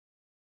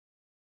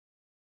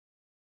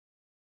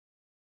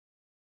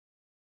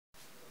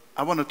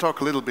I want to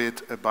talk a little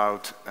bit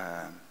about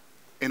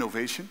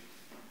innovation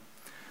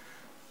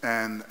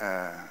and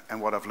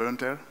what I've learned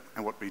there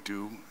and what we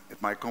do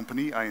at my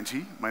company,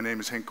 ING. My name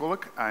is Henk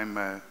Kolk. I'm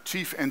a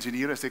chief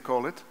engineer, as they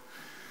call it,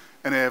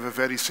 and I have a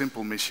very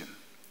simple mission.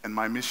 And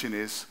my mission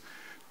is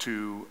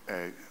to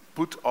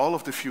put all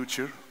of the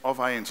future of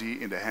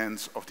ING in the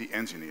hands of the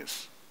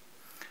engineers.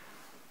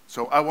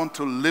 So I want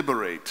to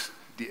liberate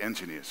the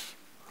engineers.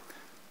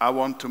 I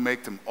want to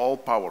make them all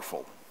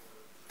powerful.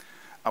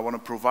 I want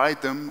to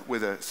provide them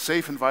with a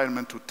safe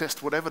environment to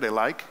test whatever they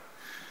like,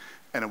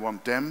 and I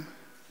want them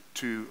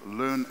to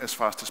learn as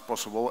fast as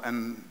possible.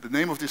 And the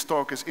name of this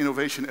talk is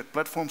Innovation at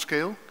Platform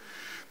Scale.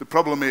 The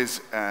problem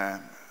is,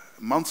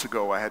 months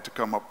ago I had to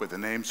come up with a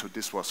name, so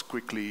this was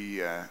quickly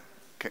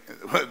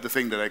the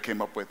thing that I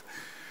came up with.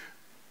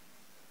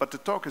 But the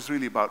talk is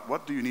really about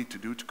what do you need to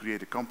do to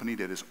create a company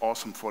that is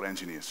awesome for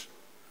engineers.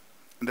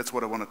 And that's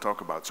what I want to talk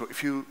about. So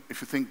if you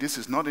think this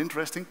is not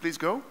interesting, please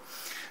go.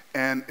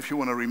 And if you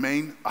want to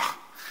remain,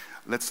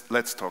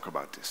 let's talk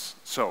about this.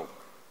 So,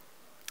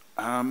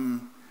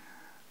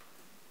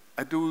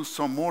 I do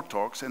some more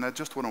talks, and I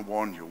just want to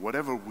warn you,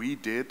 whatever we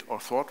did or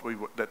thought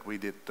that we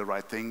did the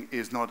right thing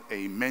is not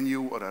a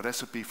menu or a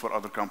recipe for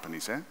other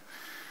companies.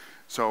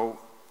 So,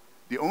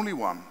 the only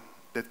one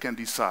that can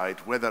decide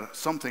whether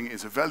something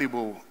is a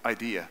valuable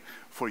idea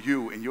for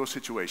you in your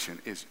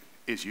situation is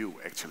you,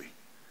 actually,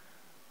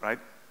 right?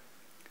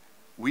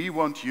 We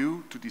want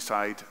you to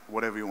decide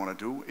whatever you want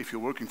to do, if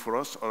you're working for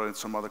us or in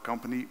some other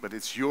company, but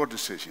it's your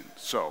decision.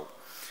 So,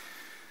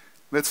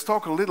 let's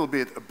talk a little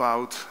bit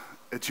about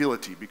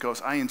agility,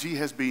 because ING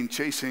has been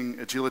chasing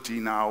agility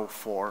now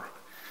for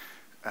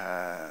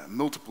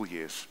multiple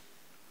years.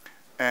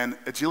 And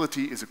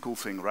agility is a cool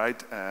thing,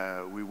 right?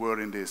 We were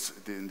in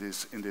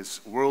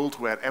this world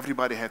where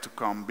everybody had to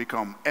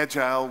become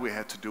agile. We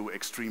had to do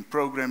extreme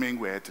programming.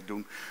 We had to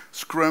do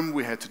Scrum.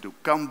 We had to do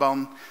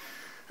Kanban.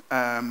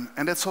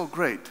 And that's all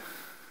great.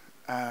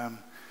 And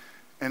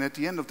at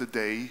the end of the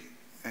day,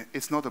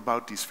 it's not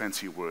about these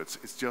fancy words.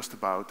 It's just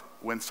about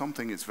when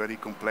something is very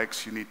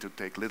complex, you need to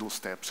take little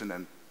steps and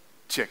then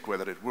check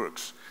whether it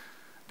works.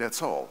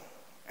 That's all.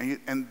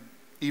 And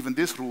even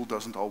this rule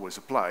doesn't always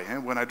apply.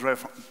 When I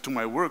drive to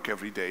my work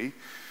every day,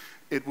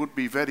 it would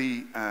be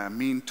very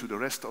mean to the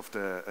rest of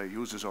the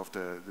users of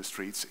the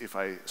streets if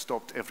I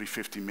stopped every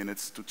 50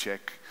 minutes to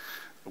check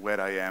where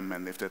I am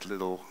and if that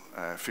little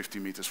 50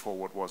 meters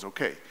forward was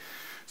okay.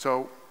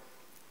 So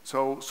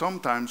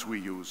sometimes we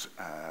use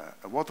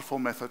a waterfall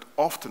method,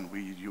 often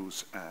we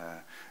use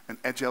an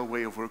agile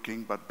way of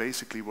working, but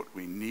basically what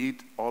we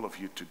need all of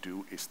you to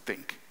do is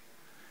think.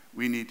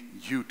 We need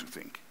you to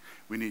think.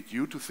 We need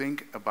you to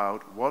think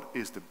about what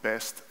is the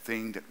best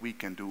thing that we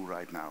can do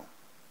right now.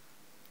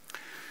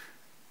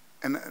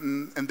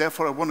 And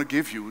therefore I want to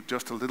give you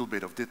just a little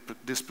bit of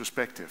this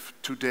perspective.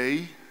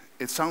 Today,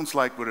 it sounds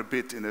like we're a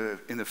bit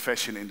in the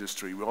fashion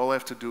industry. We all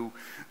have to do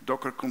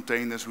Docker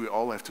containers, we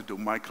all have to do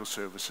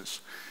microservices,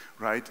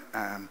 right?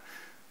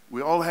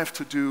 We all have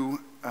to do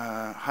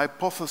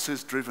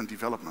hypothesis-driven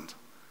development.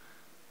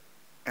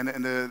 And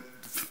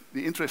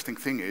the interesting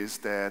thing is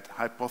that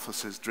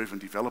hypothesis-driven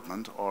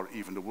development, or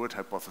even the word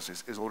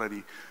hypothesis, is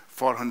already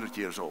 400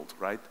 years old,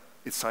 right?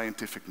 It's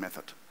scientific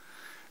method.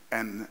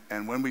 And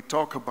when we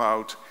talk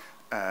about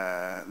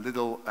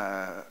little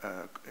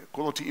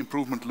quality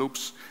improvement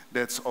loops,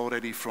 that's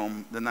already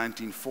from the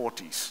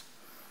 1940s.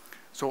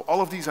 So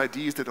all of these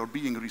ideas that are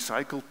being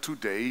recycled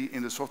today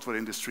in the software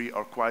industry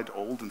are quite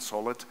old and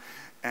solid,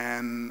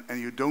 and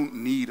you don't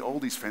need all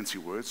these fancy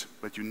words,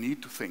 but you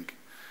need to think.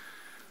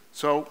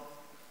 So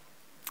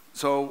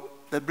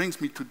that brings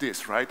me to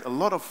this, right? A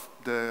lot of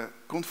the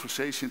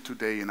conversation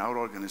today in our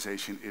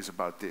organization is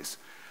about this.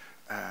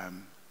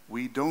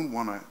 We don't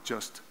want to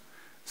just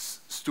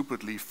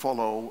stupidly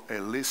follow a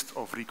list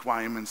of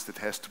requirements that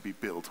has to be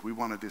built. We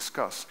want to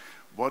discuss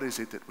what is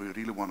it that we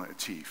really want to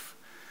achieve.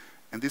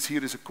 And this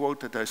here is a quote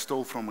that I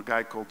stole from a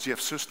guy called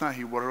Jeff Susna.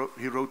 He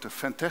wrote a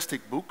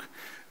fantastic book,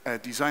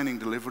 Designing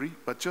Delivery,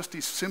 but just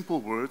these simple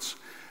words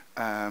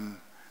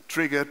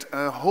triggered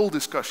a whole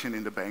discussion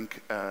in the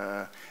bank,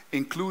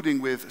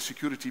 including with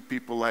security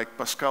people like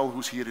Pascal,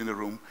 who's here in the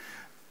room.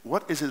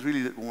 What is it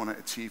really that we want to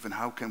achieve, and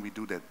how can we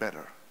do that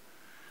better?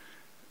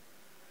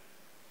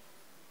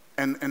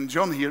 And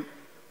John here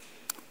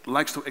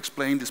likes to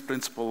explain this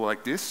principle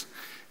like this.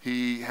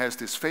 He has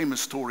this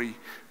famous story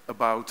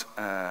about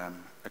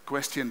a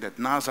question that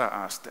NASA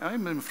asked.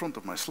 I'm in front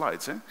of my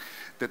slides.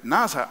 That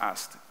NASA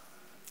asked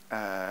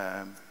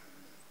a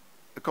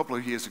couple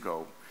of years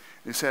ago.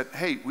 They said,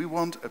 hey, we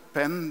want a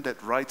pen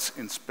that writes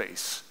in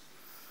space.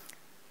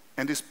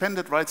 And this pen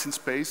that writes in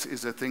space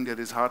is a thing that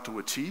is hard to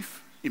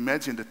achieve.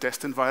 Imagine the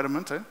test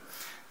environment.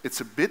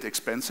 It's a bit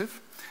expensive.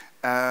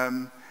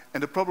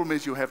 And the problem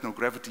is you have no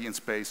gravity in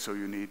space, so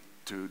you need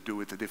to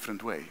do it a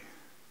different way.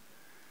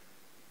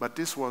 But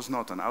this was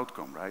not an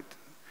outcome, right?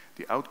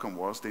 The outcome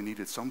was they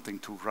needed something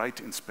to write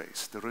in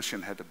space. The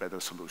Russian had a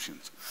better solution.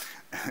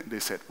 They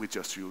said, we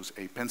just use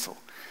a pencil.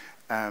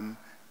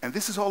 And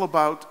this is all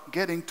about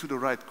getting to the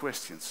right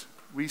questions.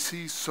 We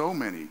see so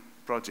many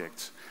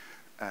projects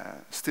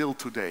still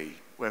today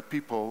where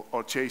people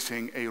are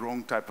chasing a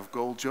wrong type of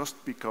goal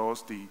just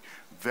because the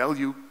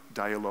value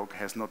dialogue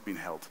has not been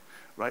held,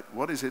 right?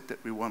 What is it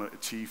that we want to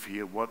achieve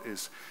here?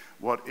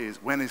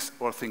 When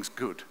are things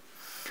good?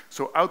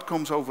 So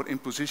outcomes over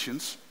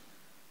impositions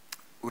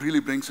really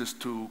brings us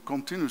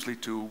continuously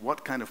to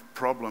what kind of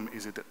problem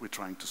is it that we're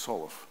trying to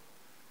solve.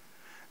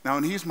 Now,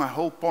 and here's my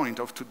whole point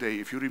of today.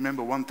 If you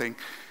remember one thing,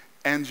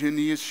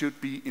 engineers should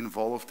be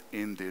involved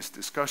in this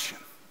discussion.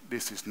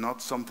 This is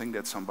not something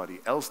that somebody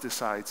else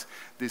decides.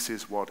 This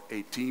is what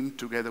a team,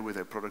 together with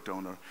a product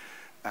owner,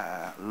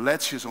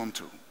 latches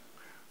onto.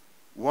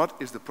 What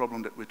is the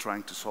problem that we're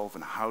trying to solve,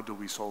 and how do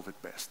we solve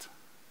it best?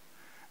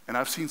 And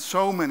I've seen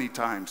so many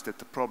times that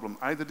the problem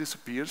either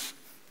disappears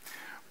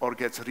or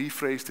gets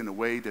rephrased in a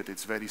way that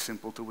it's very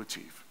simple to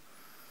achieve.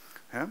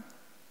 Yeah?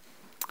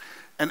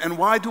 And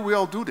why do we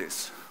all do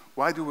this?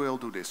 Why do we all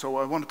do this? So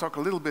I want to talk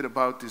a little bit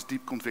about this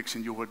deep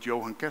conviction. You heard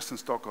Johan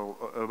Kerstens talk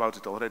about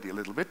it already a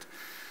little bit.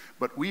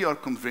 But we are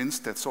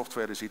convinced that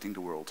software is eating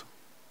the world.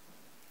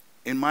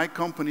 In my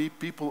company,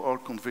 people are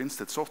convinced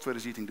that software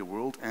is eating the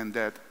world, and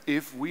that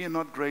if we are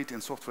not great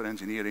in software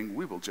engineering,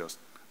 we will just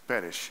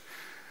perish.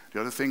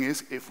 The other thing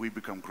is, if we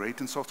become great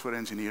in software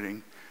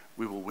engineering,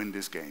 we will win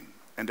this game.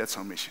 And that's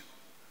our mission.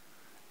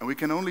 And we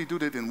can only do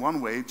that in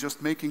one way,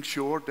 just making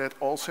sure that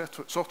all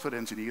software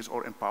engineers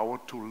are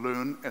empowered to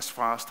learn as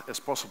fast as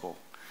possible.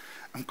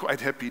 I'm quite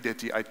happy that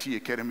the IT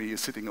Academy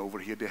is sitting over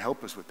here. They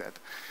help us with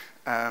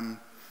that.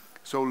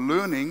 So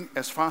learning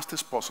as fast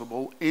as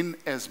possible in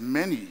as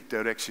many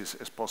directions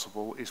as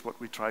possible is what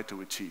we try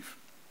to achieve.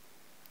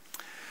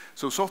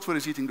 So software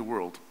is eating the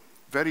world.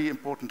 Very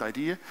important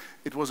idea.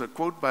 It was a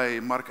quote by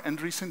Mark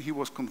Andreessen. He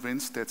was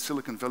convinced that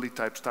Silicon Valley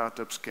type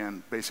startups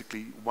can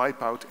basically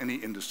wipe out any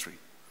industry.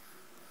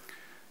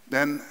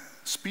 Then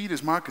speed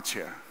is market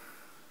share.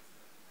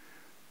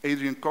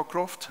 Adrian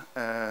Cockcroft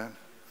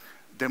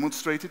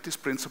demonstrated this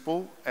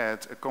principle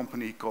at a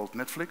company called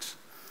Netflix.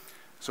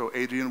 So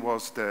Adrian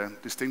was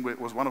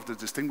one of the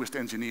distinguished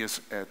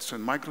engineers at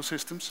Sun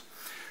Microsystems,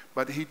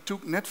 but he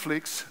took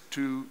Netflix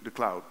to the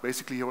cloud.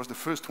 Basically, he was the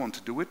first one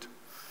to do it.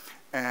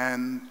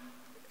 And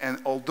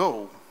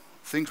although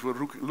things were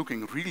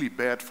looking really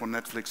bad for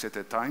Netflix at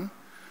that time,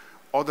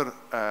 other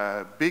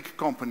big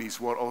companies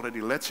were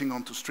already latching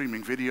onto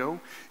streaming video.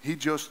 He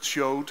just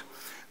showed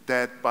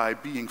that by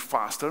being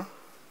faster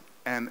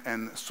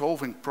and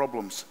solving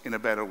problems in a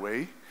better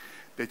way,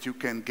 that you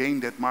can gain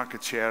that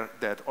market share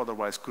that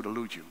otherwise could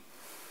elude you.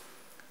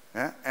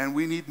 Yeah? And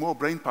we need more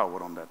brain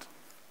power on that.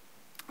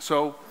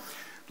 So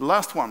the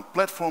last one,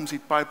 platforms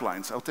eat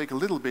pipelines. I'll take a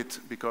little bit,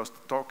 because the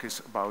talk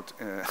is about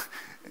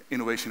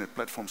innovation at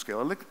platform scale.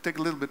 I'll take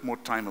a little bit more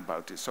time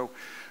about this. So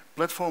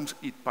platforms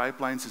eat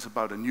pipelines is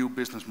about a new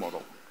business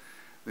model.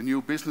 The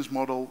new business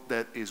model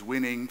that is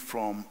winning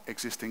from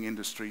existing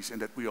industries,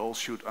 and that we all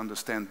should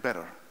understand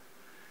better.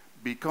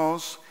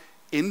 Because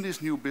in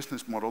this new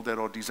business model, there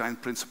are design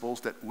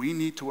principles that we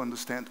need to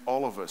understand,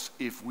 all of us,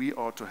 if we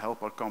are to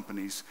help our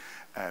companies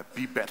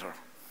be better.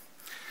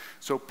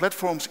 So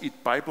platforms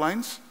eat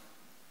pipelines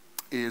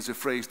is a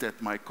phrase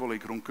that my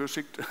colleague Ron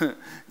Kursik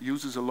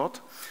uses a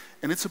lot.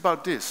 And it's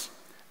about this.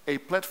 A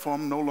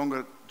platform no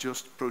longer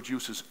just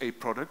produces a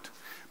product,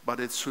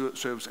 but it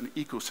serves an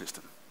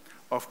ecosystem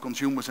of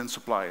consumers and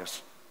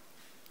suppliers,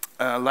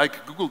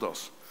 like Google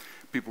does.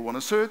 People want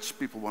to search,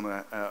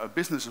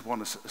 businesses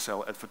want to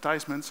sell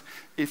advertisements.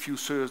 If you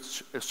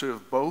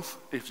serve both,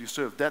 if you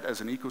serve that as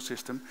an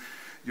ecosystem,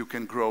 you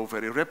can grow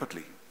very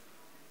rapidly.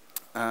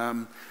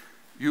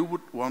 You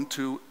would want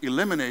to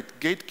eliminate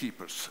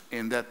gatekeepers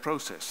in that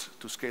process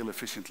to scale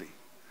efficiently.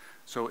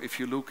 So if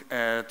you look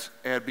at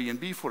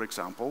Airbnb, for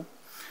example,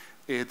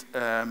 it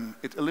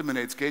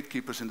eliminates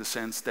gatekeepers in the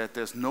sense that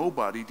there's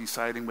nobody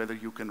deciding whether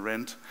you can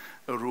rent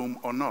a room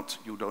or not.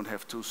 You don't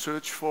have to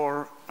search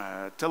for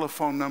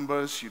telephone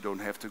numbers. You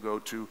don't have to go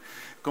to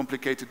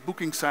complicated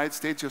booking sites.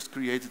 They just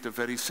created a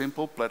very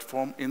simple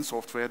platform in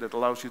software that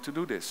allows you to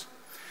do this.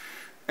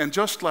 And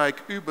just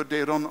like Uber,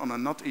 they run on a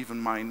not even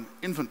mine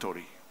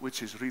inventory,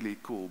 which is really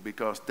cool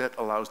because that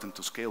allows them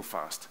to scale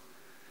fast.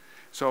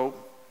 So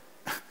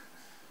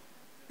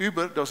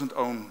Uber doesn't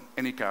own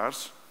any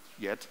cars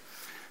yet.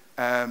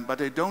 But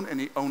they don't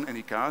own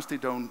any cars, they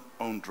don't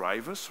own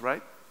drivers,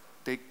 right?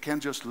 They can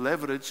just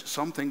leverage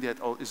something that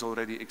is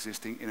already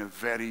existing in a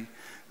very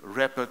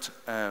rapid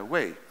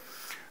way.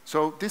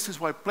 So this is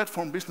why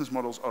platform business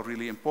models are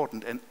really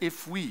important. And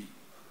if we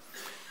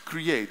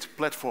create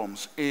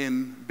platforms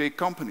in big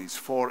companies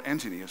for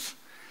engineers,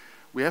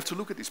 we have to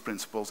look at these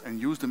principles and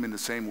use them in the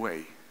same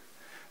way.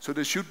 So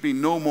there should be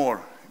no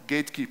more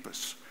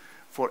gatekeepers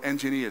for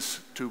engineers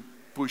to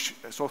push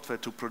software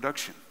to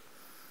production.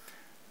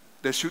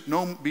 There should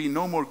be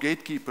no more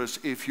gatekeepers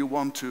if you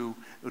want to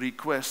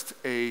request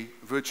a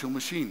virtual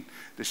machine.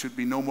 There should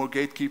be no more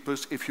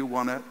gatekeepers if you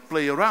want to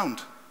play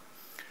around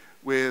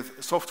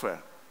with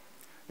software,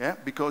 yeah?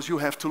 Because you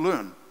have to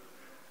learn.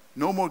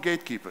 No more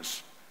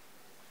gatekeepers.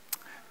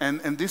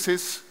 And this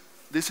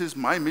is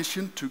my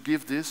mission, to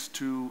give this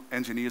to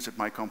engineers at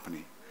my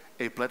company.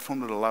 a platform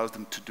that allows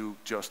them to do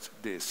just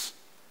this.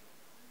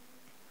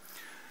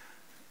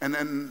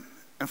 And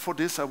for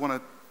this, I want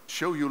to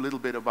show you a little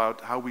bit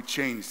about how we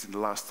changed in the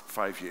last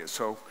 5 years.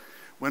 So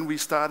when we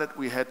started,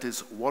 we had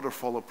this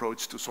waterfall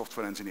approach to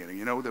software engineering.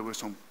 You know, there were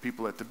some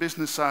people at the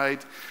business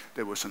side,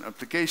 there were some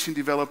application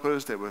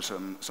developers, there were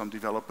some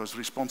developers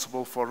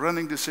responsible for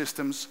running the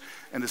systems,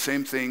 and the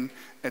same thing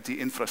at the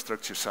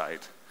infrastructure side.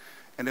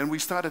 And then we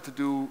started to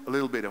do a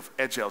little bit of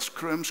agile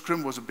Scrum.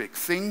 Scrum was a big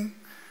thing,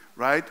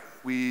 right?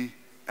 We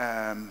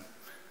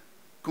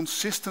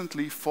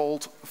consistently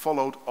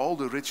followed all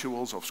the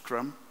rituals of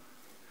Scrum,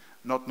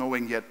 not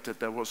knowing yet that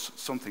there was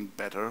something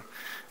better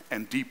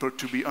and deeper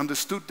to be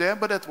understood there,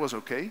 but that was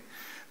okay.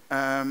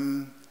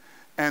 And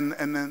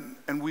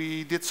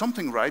we did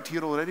something right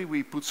here already.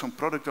 We put some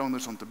product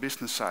owners on the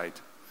business side.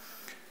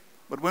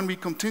 But when we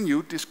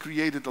continued, this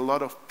created a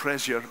lot of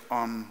pressure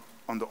on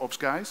the ops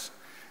guys,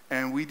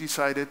 and we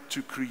decided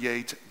to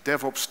create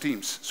DevOps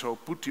teams. So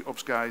put the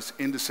ops guys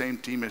in the same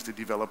team as the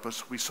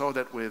developers. We saw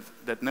that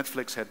that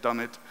Netflix had done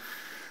it,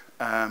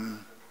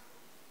 and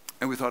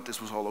we thought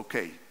this was all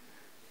okay.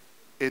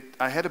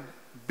 I had a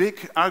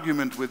big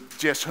argument with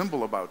Jess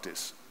Humble about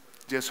this.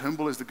 Jess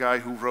Humble is the guy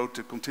who wrote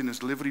the continuous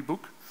delivery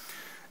book,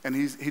 and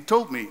he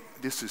told me,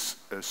 this is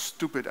a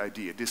stupid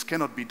idea, this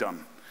cannot be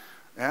done.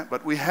 Yeah?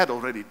 But we had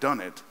already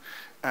done it.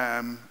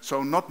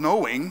 So not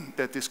knowing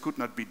that this could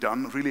not be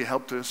done really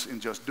helped us in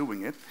just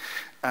doing it.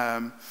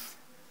 And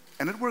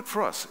it worked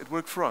for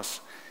us,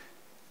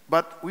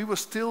 But we were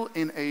still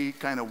in a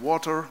kind of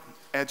water,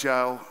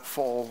 agile,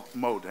 fall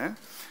mode.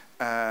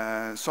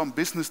 Some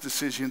business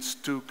decisions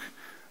took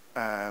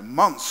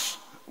months,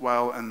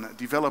 while a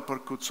developer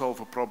could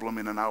solve a problem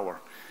in an hour.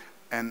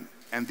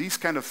 And these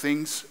kind of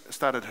things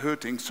started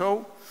hurting.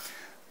 So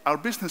our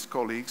business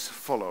colleagues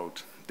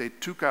followed. They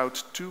took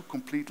out 2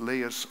 complete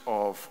layers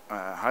of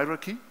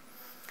hierarchy.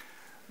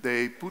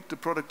 They put the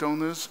product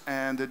owners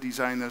and the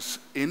designers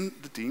in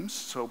the teams.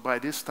 So by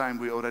this time,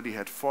 we already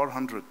had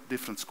 400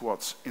 different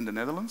squads in the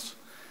Netherlands.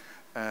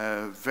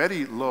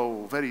 Very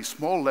low, very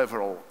small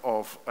level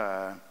of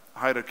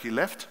hierarchy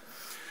left.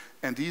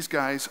 And these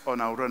guys are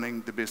now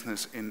running the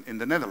business in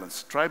the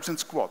Netherlands. Tribes and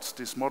squads.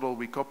 This model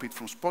we copied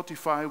from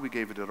Spotify. We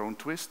gave it our own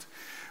twist.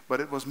 But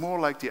it was more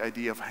like the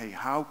idea of, hey,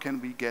 how can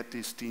we get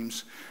these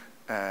teams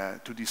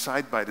to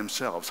decide by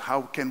themselves?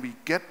 How can we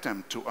get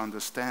them to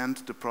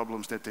understand the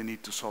problems that they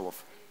need to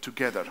solve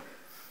together?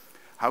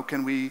 How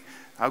can we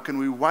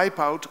wipe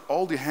out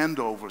all the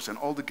handovers and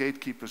all the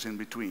gatekeepers in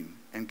between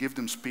and give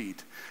them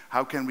speed?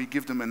 How can we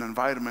give them an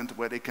environment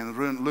where they can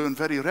learn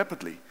very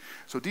rapidly?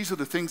 So these are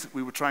the things that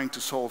we were trying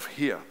to solve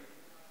here.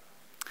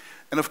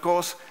 And of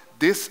course,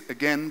 this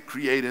again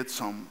created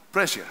some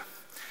pressure.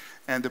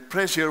 And the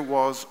pressure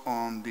was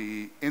on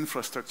the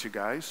infrastructure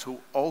guys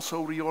who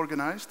also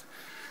reorganized.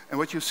 And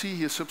what you see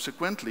here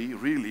subsequently,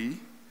 really,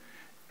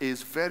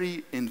 is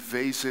very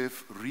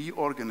invasive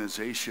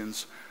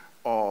reorganizations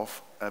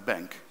of a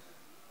bank.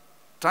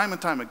 Time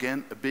and time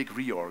again, a big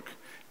reorg.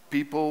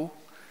 People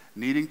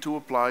needing to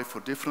apply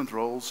for different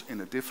roles in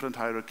a different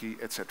hierarchy,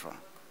 etc.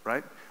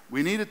 Right?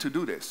 We needed to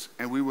do this,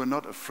 and we were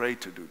not afraid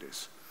to do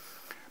this,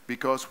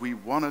 because we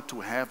wanted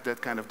to have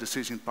that kind of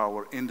decision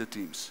power in the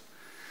teams.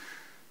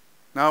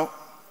 Now,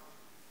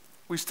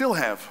 we still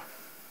have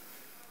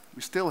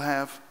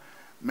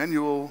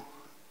manual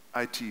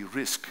IT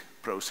risk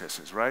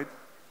processes, right?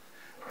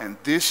 And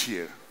this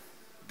year,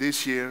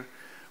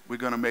 we're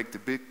going to make the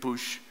big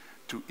push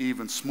to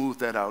even smooth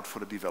that out for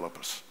the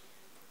developers.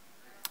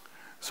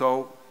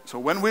 So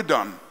when we're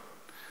done,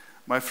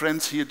 my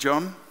friends here,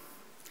 John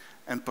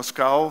and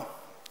Pascal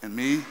and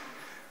me,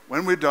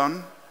 when we're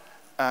done,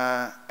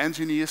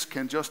 engineers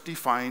can just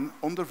define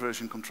on their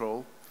version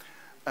control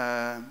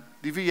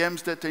the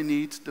VMs that they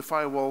need, the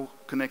firewall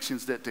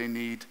connections that they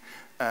need,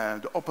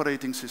 the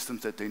operating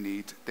systems that they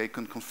need. They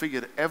can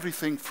configure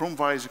everything from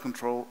version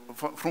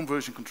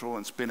control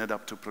and spin it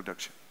up to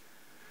production.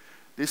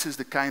 This is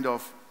the kind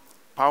of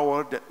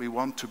power that we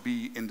want to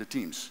be in the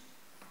teams.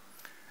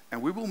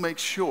 And we will make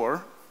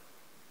sure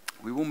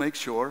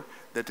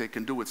that they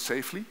can do it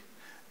safely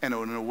and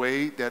in a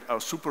way that our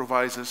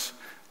supervisors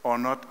are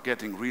not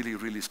getting really,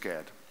 really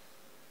scared.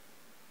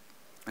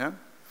 Yeah?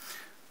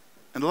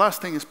 And the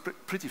last thing is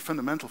pretty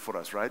fundamental for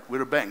us, right?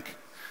 We're a bank.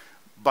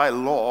 By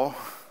law,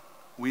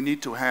 we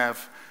need to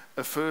have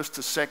a first,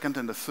 a second,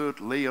 and a third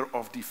layer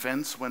of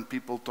defense when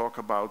people talk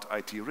about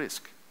IT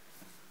risk.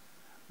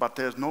 But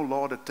there's no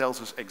law that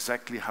tells us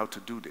exactly how to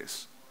do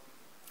this.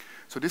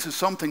 So this is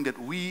something that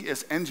we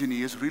as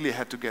engineers really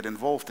had to get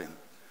involved in.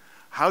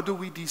 How do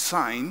we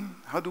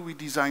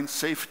design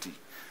safety?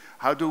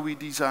 How do we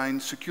design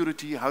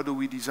security? How do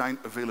we design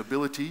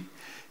availability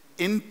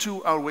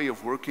into our way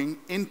of working,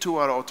 into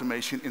our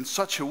automation in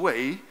such a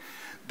way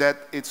that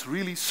it's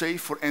really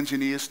safe for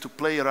engineers to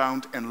play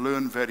around and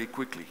learn very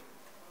quickly?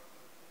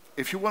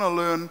 If you want to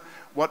learn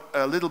what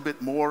a little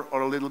bit more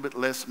or a little bit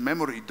less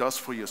memory does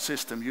for your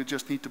system, you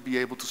just need to be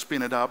able to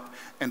spin it up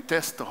and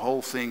test the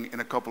whole thing in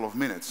a couple of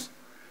minutes.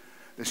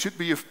 There should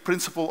be a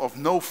principle of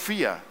no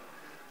fear.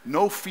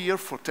 No fear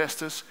for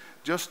testers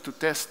just to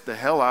test the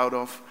hell out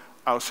of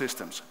our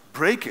systems.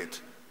 Break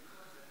it.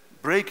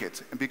 Break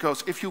it. And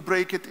because if you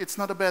break it, it's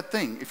not a bad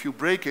thing. If you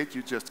break it,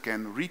 you just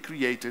can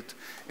recreate it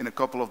in a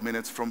couple of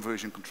minutes from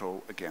version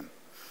control again.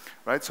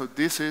 Right? So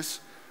this is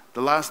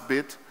the last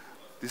bit.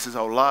 This is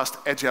our last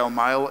agile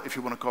mile, if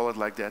you want to call it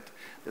like that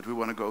we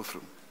want to go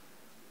through.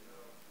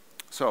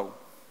 So,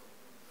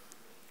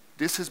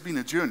 this has been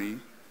a journey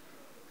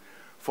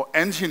for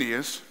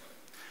engineers,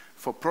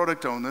 for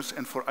product owners,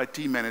 and for IT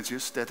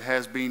managers that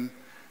has been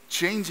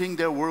changing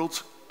their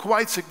worlds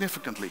quite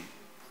significantly.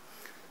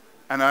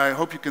 And I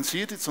hope you can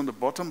see it, it's on the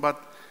bottom,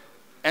 but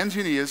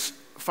engineers,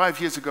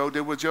 5 years ago,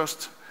 they were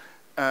just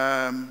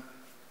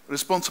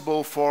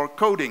responsible for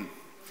coding,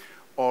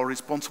 or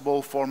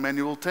responsible for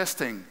manual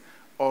testing,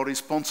 or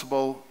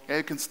responsible, yeah,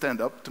 you can stand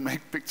up to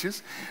make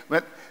pictures,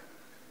 but,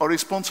 or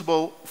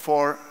responsible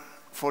for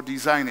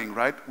designing,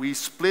 right? We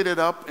split it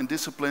up in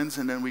disciplines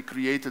and then we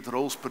created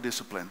roles per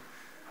discipline.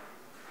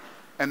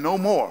 And no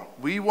more.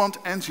 We want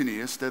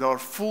engineers that are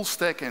full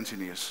stack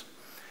engineers.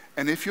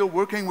 And if you're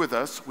working with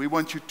us, we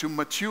want you to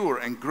mature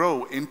and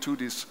grow into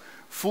this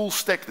full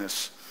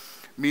stackness,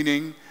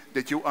 meaning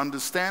that you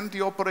understand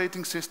the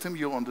operating system,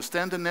 you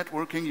understand the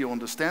networking, you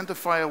understand the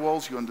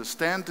firewalls, you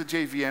understand the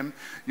JVM,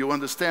 you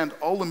understand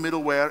all the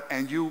middleware,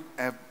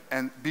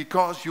 and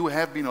because you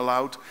have been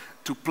allowed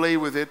to play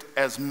with it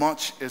as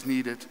much as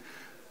needed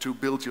to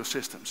build your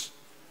systems.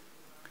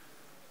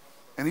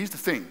 And here's the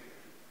thing.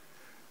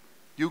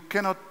 You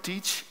cannot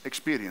teach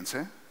experience,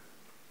 eh?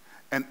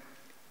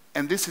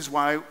 And this is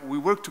why we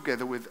work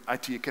together with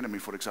IT Academy,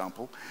 for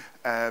example,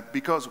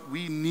 because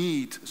we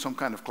need some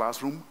kind of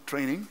classroom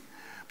training,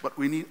 but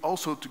we need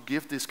also to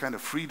give this kind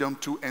of freedom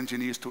to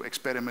engineers to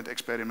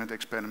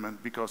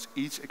experiment, because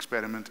each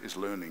experiment is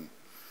learning.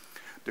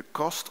 The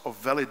cost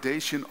of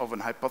validation of a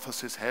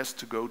hypothesis has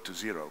to go to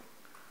zero,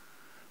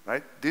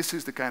 right? This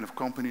is the kind of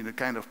company, the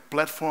kind of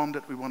platform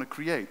that we want to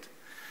create,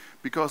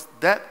 because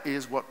that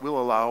is what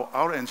will allow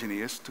our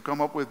engineers to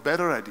come up with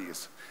better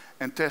ideas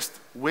and test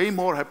way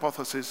more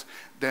hypotheses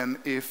than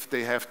if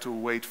they have to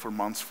wait for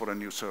months for a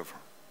new server.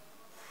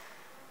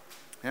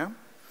 Yeah?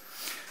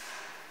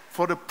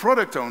 For the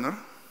product owner,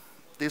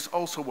 this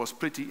also was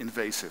pretty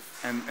invasive.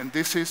 And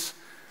this is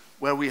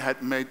where we had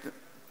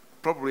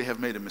probably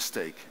have made a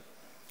mistake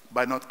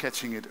by not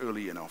catching it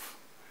early enough.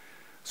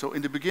 So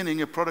in the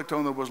beginning, a product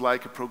owner was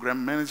like a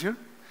program manager.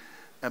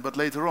 But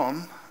later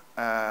on,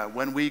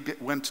 when we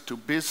went to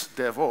biz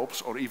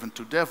DevOps or even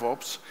to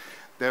DevOps,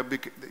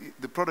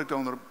 the product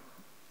owner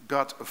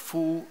got a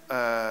full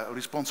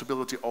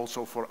responsibility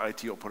also for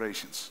IT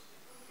operations.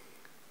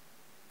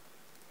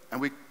 And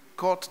we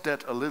caught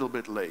that a little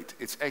bit late.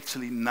 It's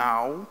actually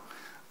now,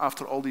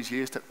 after all these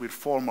years, that we're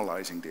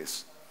formalizing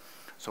this.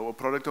 So a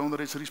product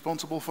owner is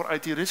responsible for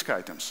IT risk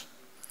items.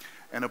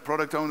 And a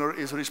product owner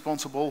is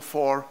responsible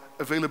for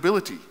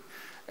availability.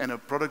 And a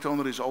product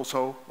owner is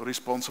also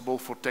responsible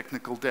for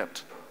technical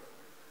debt.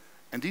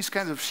 And these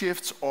kinds of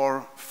shifts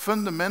are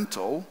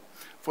fundamental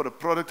for the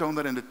product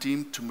owner and the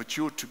team to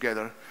mature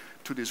together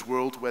to this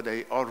world where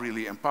they are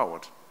really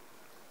empowered.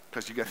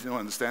 Because you get to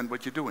understand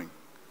what you're doing.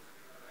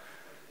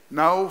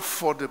 Now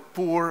for the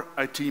poor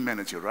IT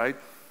manager, right?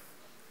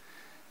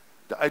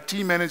 The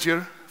IT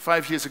manager,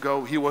 5 years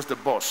ago, he was the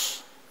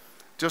boss.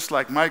 Just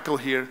like Michael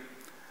here,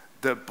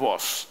 the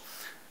boss,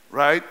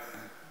 right?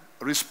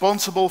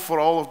 Responsible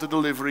for all of the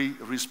delivery,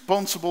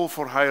 responsible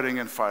for hiring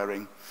and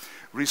firing,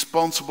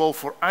 responsible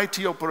for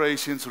IT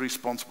operations,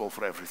 responsible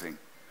for everything,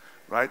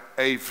 right?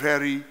 A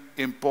very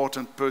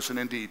important person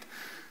indeed.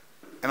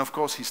 And of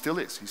course, he still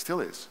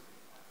is.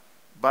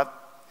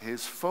 But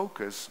his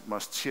focus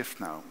must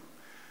shift now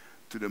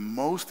to the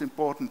most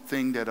important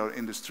thing that our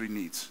industry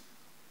needs,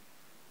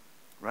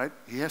 right?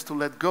 He has to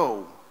let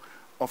go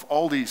of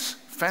all these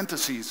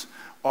fantasies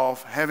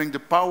of having the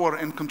power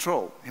and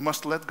control. He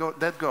must let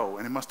that go,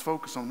 and he must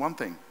focus on one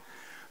thing: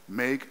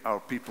 make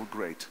our people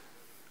great.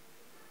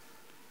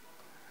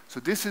 So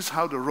this is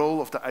how the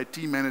role of the IT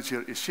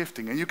manager is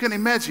shifting. And you can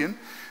imagine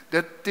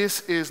that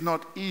this is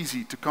not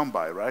easy to come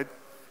by, right?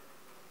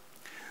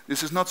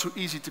 This is not so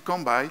easy to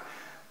come by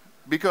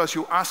because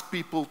you ask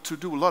people to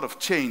do a lot of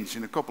change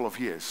in a couple of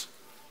years.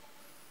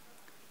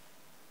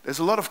 There's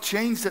a lot of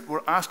change that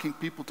we're asking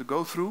people to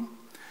go through,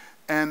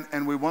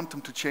 and we want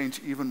them to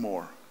change even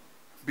more.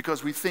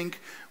 Because we think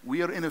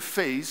we are in a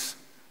phase,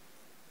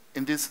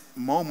 in this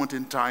moment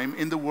in time,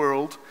 in the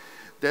world,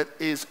 that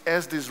is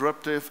as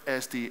disruptive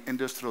as the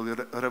Industrial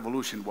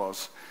Revolution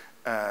was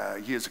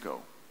years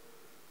ago.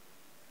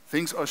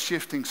 Things are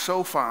shifting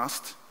so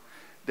fast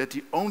that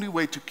the only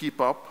way to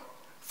keep up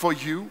for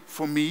you,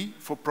 for me,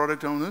 for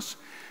product owners,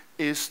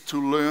 is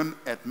to learn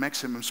at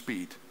maximum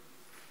speed.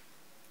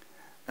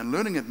 And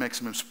learning at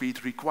maximum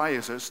speed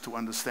requires us to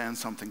understand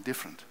something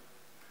different.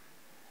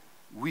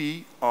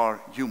 We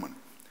are human,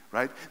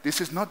 right? This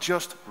is not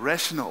just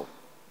rational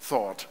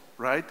thought,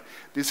 right?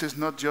 This is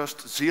not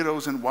just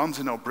zeros and ones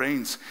in our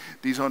brains.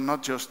 These are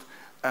not just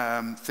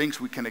things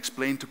we can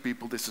explain to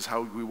people, this is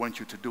how we want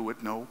you to do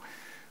it. No,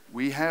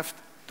 we have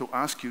to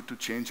ask you to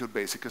change your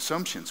basic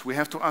assumptions. We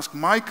have to ask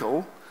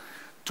Michael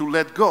to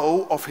let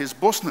go of his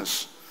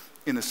bossness,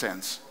 in a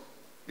sense.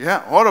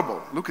 Yeah,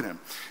 horrible. Look at him.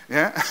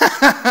 Yeah.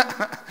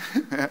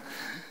 Yeah.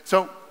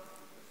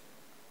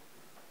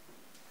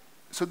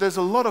 So there's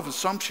a lot of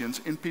assumptions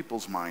in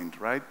people's mind,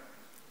 right?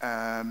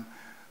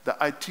 The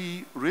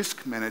IT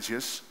risk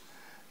managers,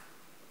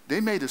 they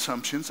made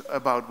assumptions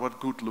about what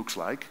good looks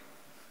like.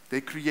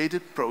 They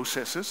created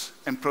processes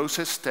and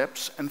process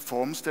steps and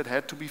forms that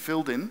had to be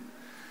filled in.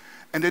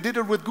 And they did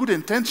it with good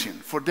intention.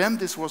 For them,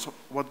 this was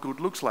what good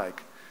looks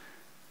like.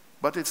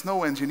 But it's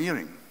no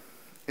engineering.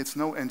 It's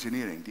no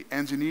engineering. The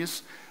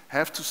engineers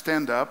have to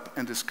stand up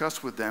and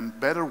discuss with them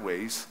better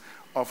ways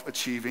of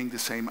achieving the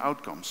same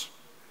outcomes.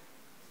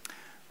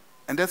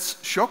 And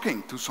that's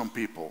shocking to some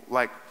people.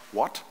 Like,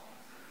 what?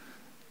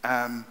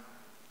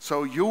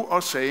 So you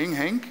are saying,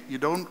 Henk, you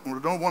don't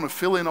want to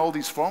fill in all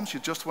these forms, you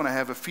just want to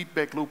have a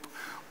feedback loop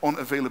on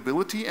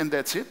availability, and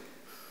that's it?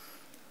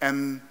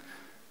 And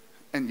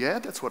yeah,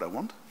 that's what I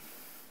want.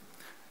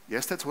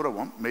 Yes, that's what I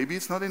want. Maybe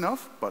it's not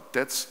enough, but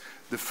that's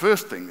the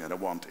first thing that I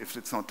want. If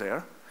it's not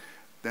there,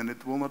 then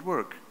it will not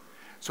work.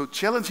 So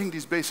challenging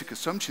these basic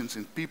assumptions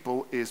in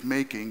people is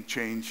making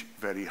change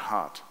very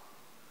hard.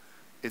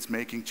 It's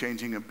making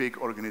changing a big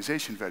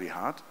organization very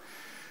hard.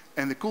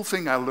 And the cool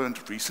thing I learned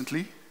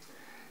recently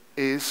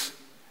is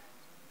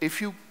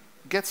if you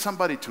get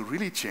somebody to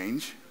really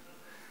change,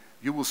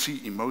 you will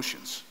see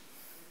emotions.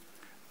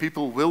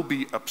 People will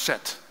be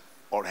upset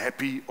or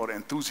happy or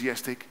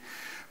enthusiastic.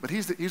 But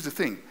here's the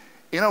thing.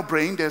 In our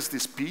brain, there's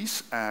this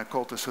piece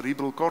called the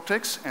cerebral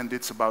cortex, and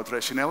it's about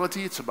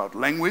rationality, it's about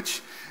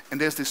language, and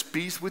there's this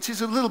piece which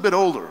is a little bit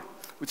older,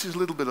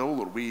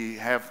 We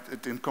have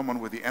it in common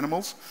with the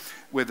animals,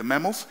 with the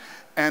mammals,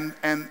 and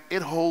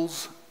it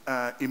holds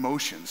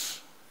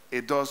emotions.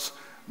 It does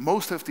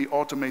most of the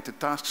automated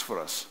tasks for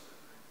us.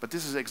 But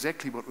this is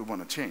exactly what we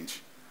want to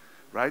change,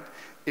 right?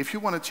 If you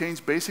want to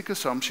change basic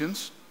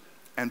assumptions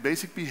and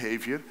basic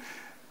behavior,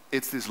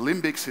 it's this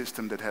limbic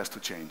system that has to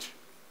change.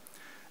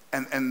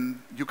 And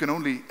you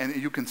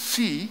can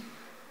see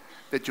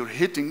that you're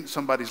hitting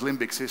somebody's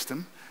limbic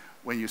system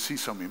when you see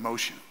some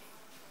emotion.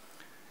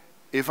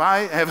 If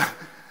I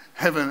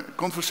have a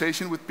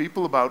conversation with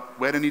people about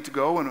where they need to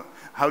go and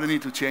how they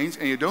need to change,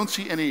 and you don't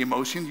see any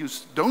emotion, you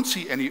don't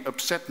see any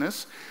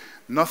upsetness,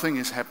 nothing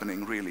is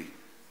happening really.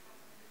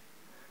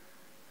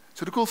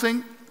 So the cool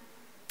thing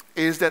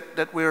is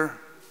that we're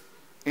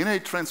in a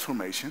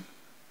transformation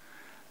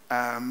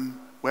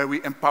where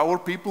we empower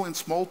people in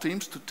small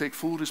teams to take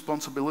full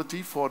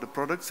responsibility for the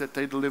products that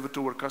they deliver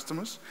to our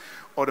customers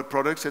or the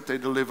products that they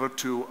deliver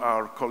to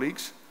our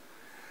colleagues.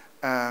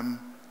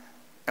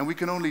 And we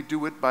can only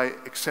do it by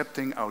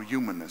accepting our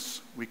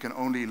humanness. We can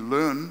only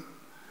learn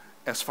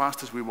as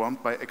fast as we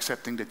want by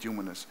accepting that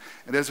humanness.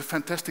 And there's a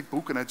fantastic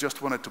book, and I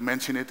just wanted to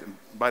mention it. And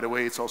by the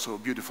way, it's also a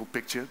beautiful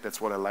picture. That's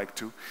what I like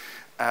too.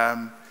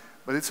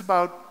 But it's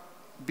about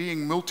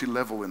being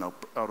multi-level in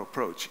our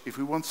approach. If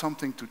we want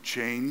something to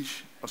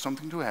change or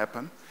something to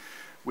happen,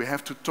 we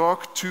have to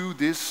talk to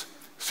this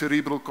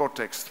cerebral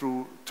cortex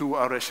to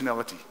our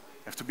rationality.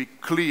 We have to be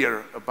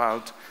clear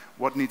about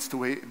what needs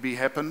to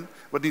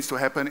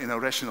happen in a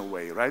rational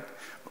way, right?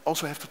 We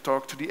also have to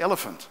talk to the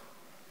elephant,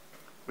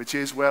 which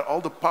is where all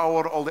the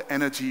power, all the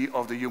energy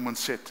of the humans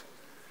sit.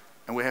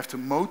 And we have to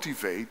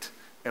motivate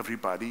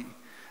everybody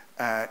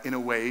in a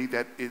way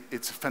that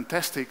it's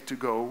fantastic to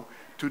go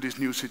to this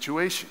new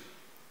situation.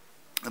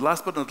 And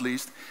last but not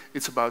least,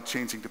 it's about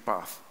changing the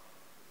path.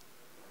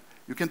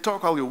 You can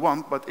talk all you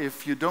want, but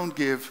if you don't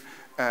give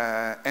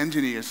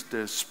engineers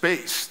the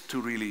space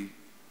to really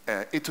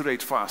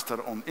iterate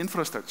faster on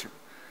infrastructure,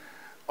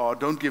 or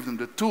don't give them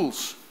the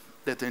tools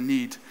that they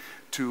need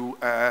to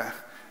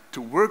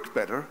work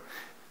better,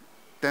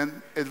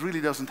 then it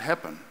really doesn't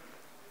happen.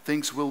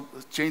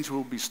 Change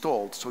will be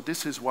stalled. So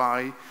this is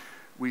why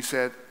we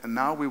said, and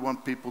now we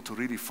want people to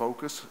really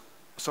focus,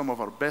 some of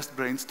our best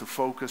brains to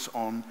focus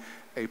on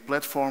a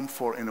platform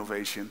for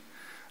innovation.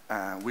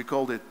 We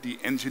called it the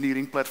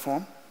engineering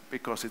platform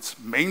because it's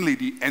mainly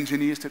the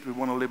engineers that we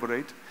want to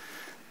liberate.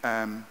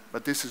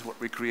 But this is what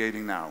we're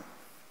creating now.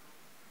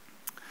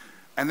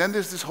 And then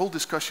there's this whole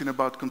discussion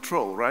about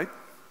control, right?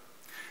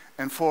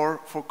 And for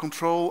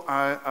control,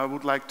 I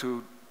would like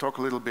to talk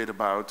a little bit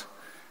about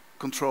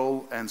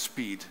control and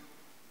speed.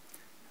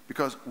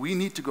 Because we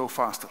need to go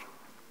faster.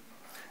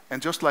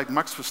 And just like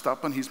Max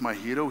Verstappen, he's my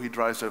hero, he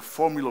drives a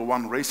Formula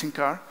 1 racing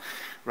car,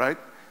 right?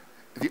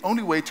 The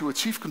only way to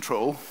achieve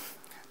control,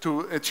 to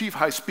achieve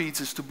high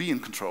speeds, is to be in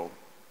control.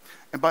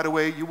 And by the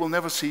way, you will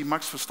never see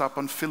Max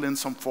Verstappen fill in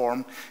some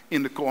form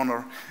in the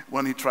corner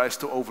when he tries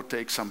to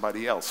overtake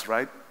somebody else,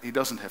 right? He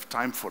doesn't have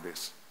time for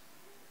this.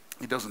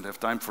 He doesn't have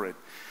time for it.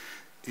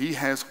 He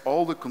has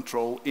all the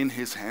control in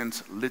his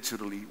hands,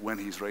 literally, when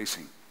he's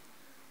racing.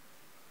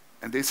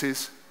 And this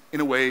is,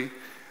 in a way,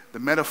 the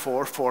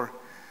metaphor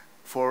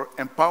for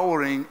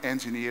empowering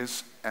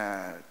engineers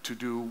to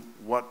do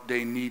what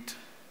they need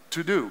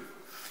to do.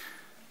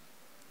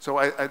 So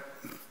I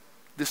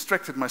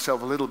distracted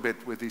myself a little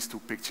bit with these two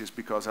pictures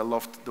because I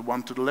loved the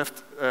one to the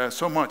left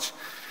so much.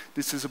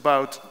 This is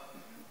about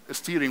a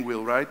steering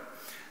wheel, right?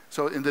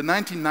 So in the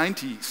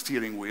 1990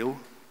 steering wheel,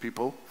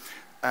 people,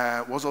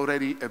 was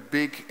already a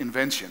big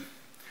invention.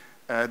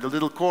 The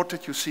little cord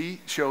that you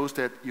see shows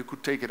that you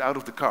could take it out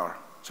of the car.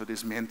 So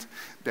this meant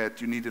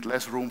that you needed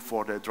less room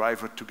for the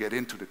driver to get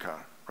into the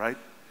car, right?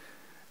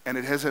 And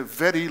it has a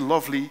very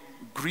lovely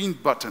green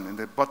button, and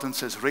that button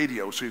says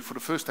radio. So for the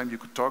first time you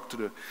could talk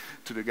to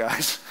the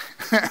guys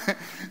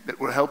that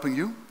were helping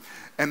you.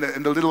 And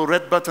the little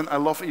red button I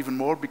love even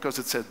more because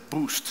it says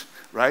boost,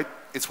 right?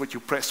 It's what you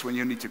press when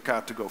you need your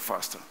car to go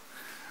faster.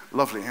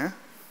 Lovely, huh?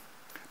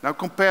 Now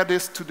compare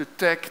this to the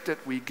tech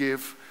that we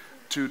give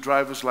to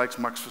drivers like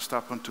Max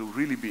Verstappen to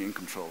really be in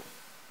control,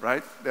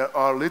 right? There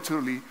are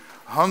literally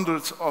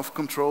hundreds of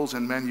controls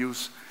and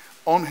menus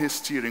on his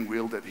steering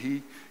wheel that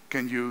he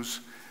can use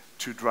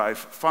to drive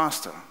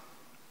faster.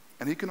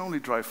 And he can only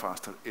drive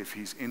faster if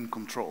he's in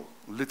control,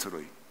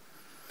 literally.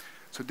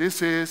 So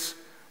this is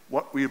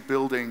what we're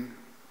building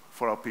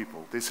for our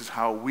people. This is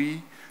how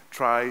we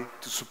try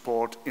to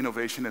support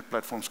innovation at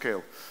platform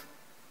scale.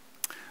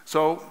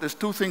 So there's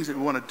two things that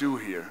we want to do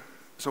here.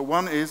 So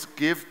one is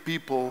give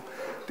people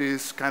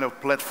this kind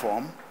of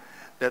platform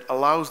that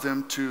allows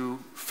them to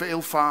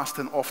fail fast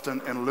and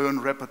often and learn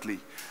rapidly,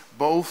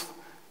 both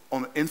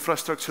on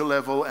infrastructure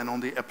level and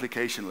on the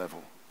application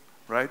level,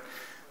 right?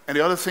 And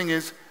the other thing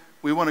is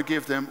we want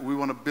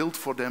to build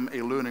for them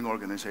a learning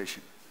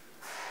organization.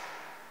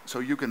 So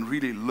you can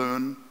really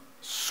learn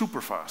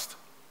super fast.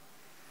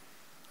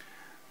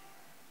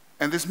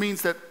 And this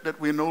means that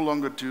we no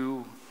longer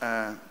do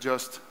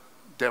just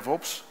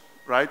DevOps,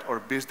 right, or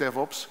Biz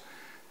DevOps.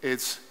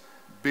 It's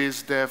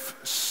Biz Dev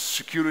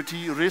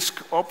Security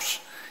Risk Ops.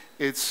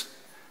 It's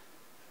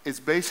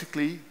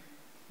basically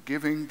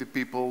giving the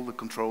people the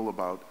control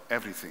about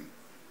everything.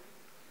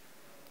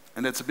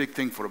 And that's a big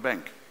thing for a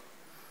bank.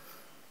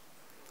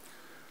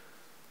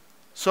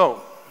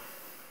 So,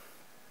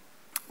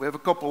 we have a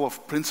couple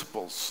of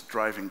principles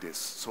driving this.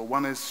 So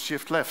one is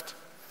shift left,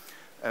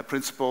 a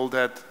principle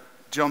that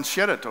John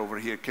Sherratt over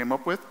here came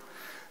up with.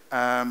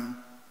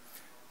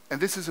 And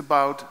this is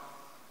about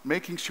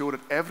making sure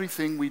that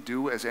everything we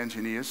do as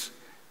engineers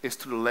is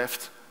to the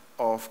left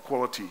of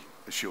quality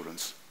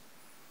assurance.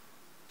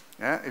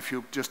 Yeah? If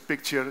you just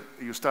picture,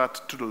 you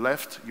start to the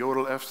left,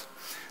 your left,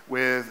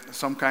 with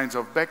some kinds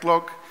of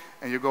backlog,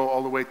 and you go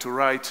all the way to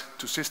right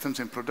to systems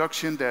in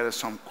production, there is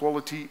some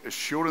quality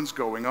assurance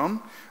going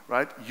on,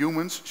 right?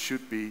 Humans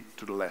should be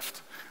to the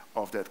left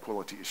of that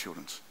quality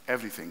assurance,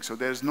 everything. So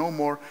there's no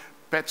more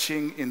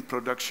patching in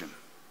production.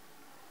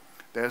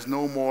 There's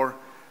no more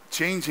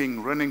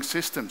changing running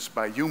systems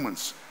by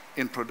humans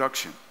in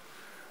production.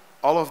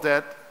 All of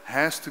that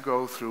has to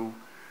go through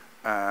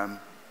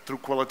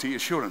quality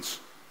assurance.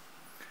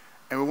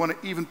 And we want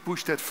to even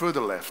push that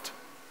further left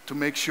to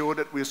make sure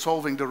that we're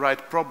solving the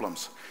right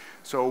problems.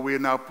 So we're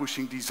now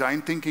pushing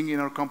design thinking in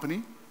our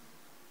company.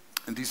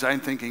 And design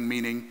thinking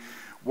meaning,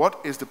 what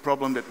is the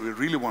problem that we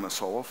really want to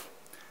solve,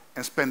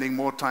 and spending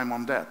more time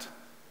on that.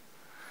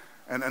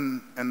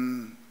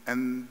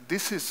 And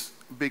this is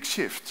a big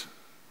shift,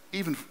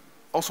 even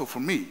also for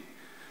me.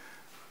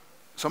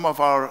 Some of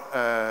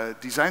our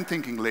design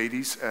thinking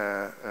ladies,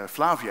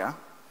 Flavia,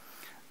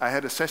 I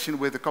had a session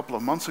with a couple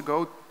of months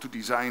ago to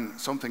design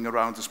something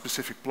around a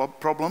specific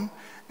problem,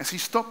 and she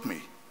stopped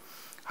me.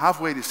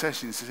 Halfway the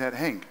session, she said,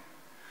 "Henk,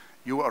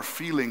 you are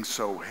feeling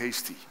so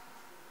hasty."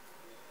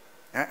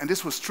 Yeah, and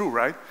this was true,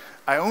 right?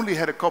 I only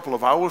had a couple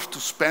of hours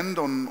to spend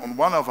on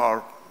one of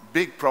our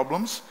big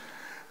problems,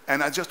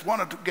 and I just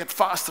wanted to get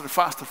faster,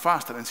 faster,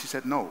 faster. And she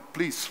said, "No,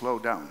 please slow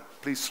down.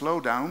 Please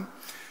slow down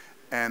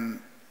and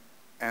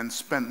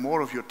spend more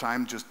of your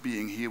time just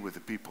being here with the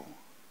people."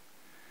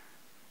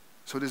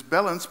 So this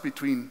balance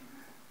between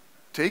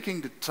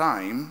taking the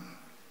time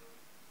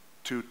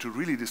to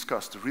really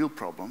discuss the real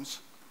problems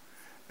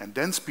and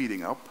then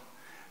speeding up,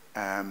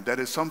 that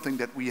is something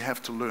that we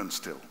have to learn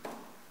still.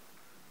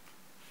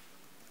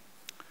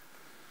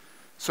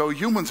 So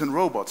humans and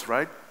robots,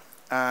 right?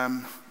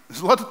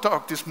 There's a lot of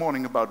talk this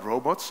morning about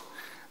robots.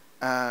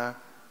 I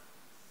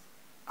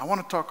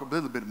want to talk a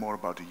little bit more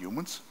about the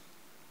humans,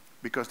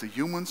 because the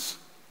humans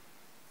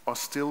are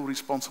still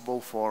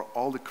responsible for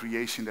all the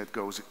creation that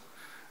goes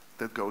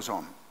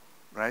on,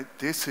 right?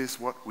 This is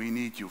what we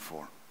need you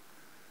for.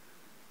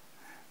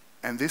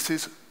 And this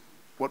is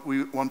what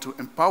we want to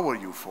empower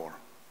you for.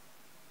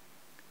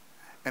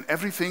 And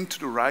everything to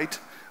the right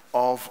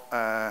of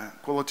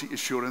quality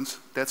assurance,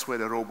 that's where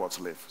the robots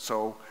live.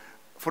 So,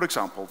 for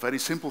example, very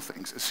simple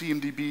things. A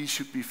CMDB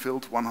should be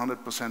filled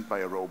 100% by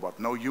a robot.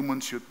 No human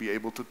should be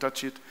able to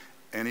touch it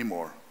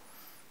anymore,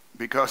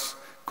 because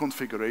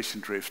configuration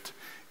drift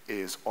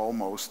is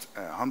almost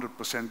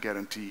 100%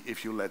 guarantee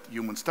if you let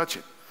humans touch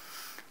it.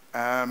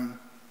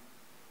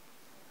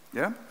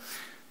 Yeah?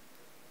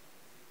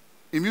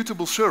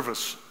 Immutable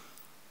service.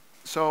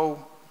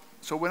 So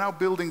we're now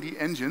building the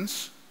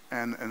engines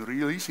and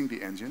releasing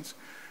the engines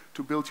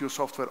to build your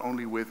software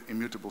only with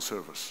immutable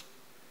service.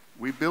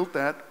 We built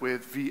that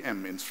with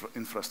VM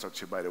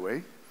infrastructure, by the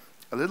way.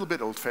 A little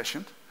bit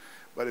old-fashioned,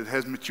 but it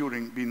has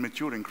been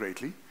maturing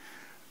greatly.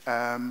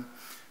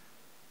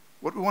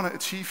 What we want to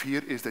achieve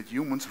here is that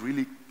humans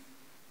really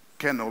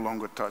can no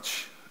longer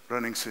touch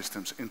running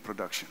systems in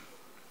production.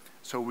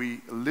 So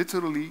we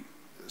literally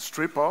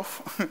strip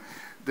off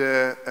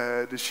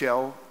the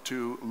shell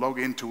to log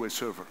into a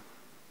server.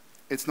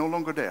 It's no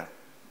longer there.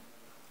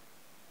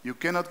 You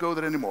cannot go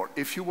there anymore.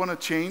 If you want to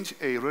change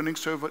a running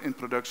server in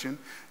production,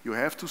 you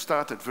have to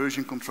start at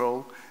version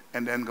control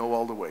and then go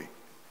all the way.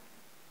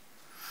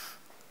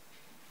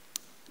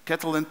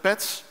 Kettle and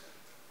pets.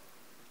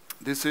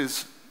 This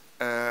is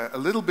a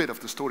little bit of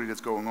the story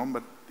that's going on,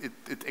 but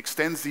it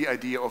extends the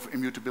idea of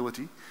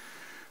immutability.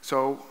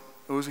 So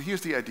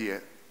here's the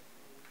idea.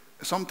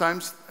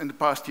 Sometimes in the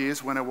past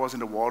years when I was in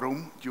the war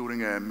room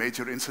during a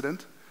major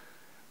incident,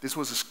 this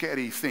was a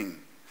scary thing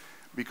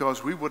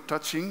because we were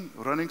touching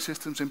running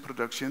systems in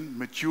production,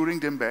 maturing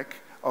them back,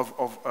 of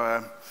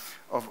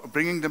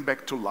bringing them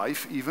back to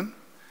life even.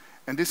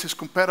 And this is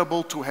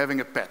comparable to having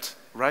a pet,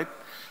 right?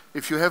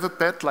 If you have a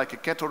pet like a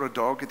cat or a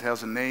dog, it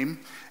has a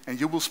name, and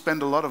you will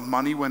spend a lot of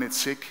money when it's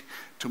sick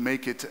to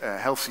make it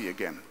healthy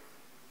again.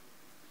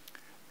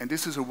 And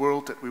this is a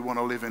world that we want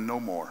to live in no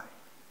more.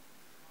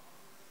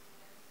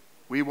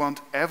 We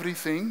want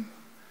everything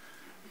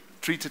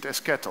treated as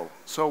cattle.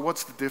 So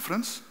what's the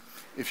difference?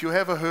 If you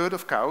have a herd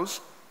of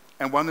cows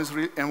and one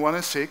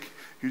is sick,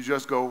 you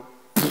just go,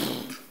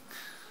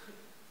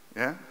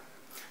 yeah?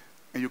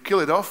 And you kill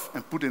it off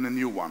and put in a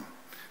new one.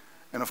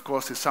 And of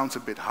course, this sounds a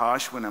bit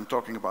harsh when I'm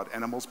talking about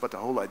animals, but the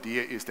whole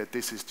idea is that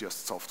this is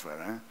just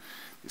software. Eh?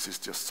 This is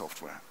just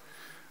software.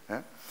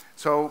 Eh?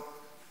 So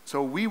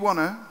we want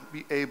to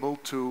be able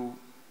to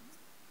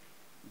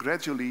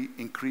gradually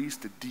increase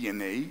the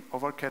DNA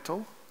of our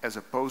cattle as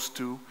opposed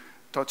to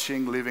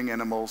touching living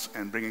animals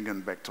and bringing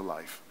them back to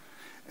life.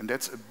 And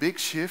that's a big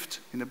shift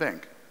in the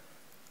bank.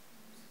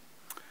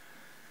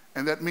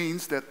 And that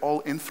means that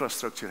all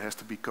infrastructure has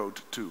to be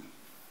code too.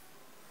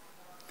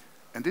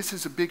 And this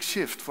is a big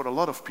shift for a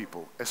lot of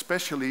people,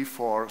 especially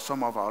for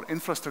some of our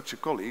infrastructure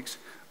colleagues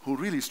who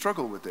really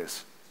struggle with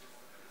this.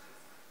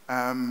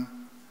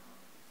 And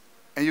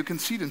you can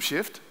see them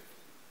shift,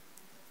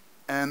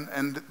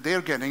 and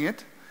they're getting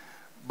it,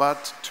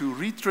 but to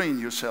retrain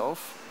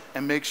yourself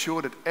and make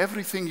sure that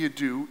everything you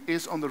do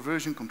is under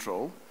version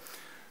control,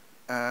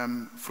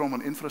 from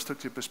an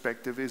infrastructure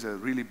perspective, is a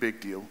really big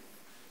deal.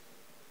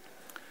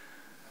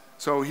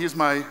 So here's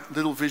my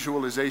little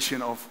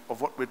visualization of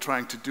what we're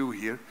trying to do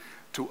here,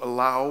 to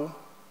allow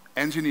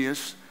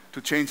engineers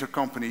to change their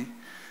company.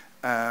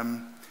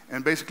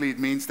 And basically it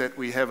means that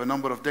we have a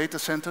number of data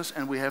centers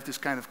and we have this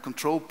kind of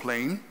control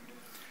plane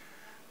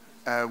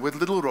with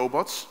little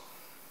robots,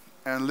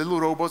 and little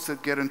robots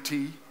that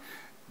guarantee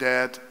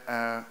that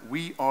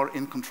we are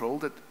in control,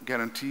 that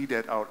guarantee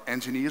that our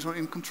engineers are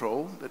in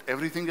control, that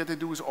everything that they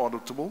do is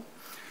auditable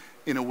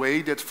in a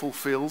way that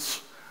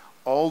fulfills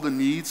all the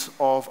needs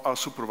of our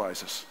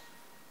supervisors.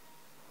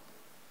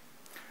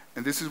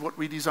 And this is what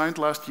we designed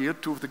last year.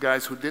 Two of the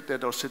guys who did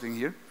that are sitting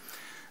here.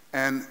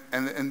 And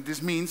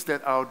this means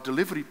that our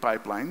delivery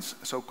pipelines,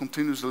 so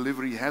continuous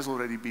delivery has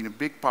already been a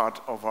big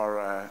part of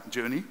our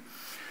journey,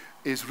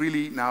 is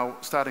really now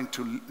starting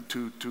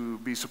to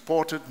be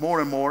supported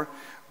more and more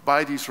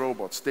by these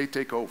robots. They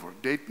take over.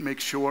 They make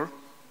sure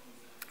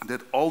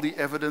that all the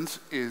evidence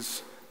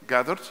is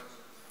gathered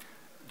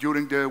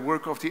during the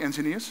work of the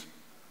engineers.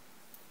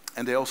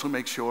 And they also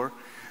make sure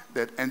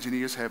that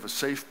engineers have a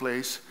safe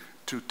place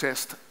to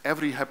test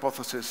every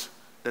hypothesis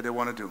that they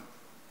want to do.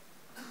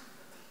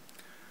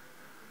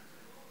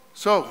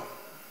 So,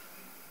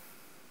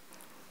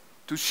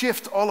 to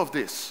shift all of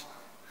this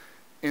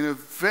in a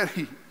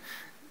very,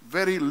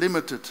 very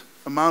limited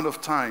amount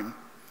of time,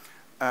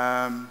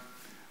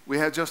 we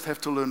just have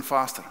to learn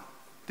faster.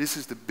 This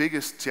is the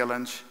biggest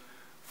challenge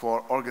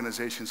for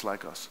organizations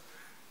like us.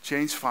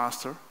 Change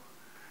faster.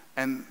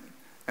 And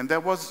there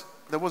was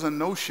a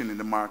notion in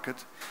the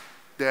market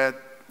that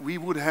we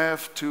would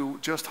have to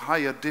just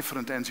hire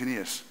different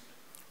engineers.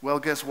 Well,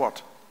 guess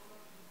what?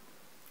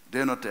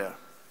 They're not there.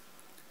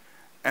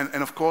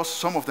 And of course,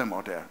 some of them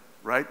are there,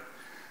 right?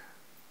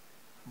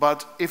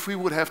 But if we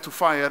would have to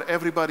fire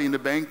everybody in the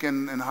bank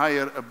and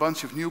hire a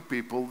bunch of new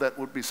people, that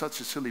would be such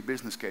a silly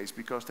business case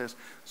because there's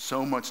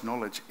so much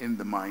knowledge in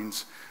the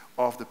minds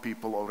of the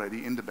people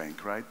already in the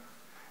bank, right?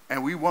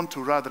 And we want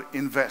to rather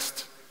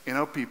invest in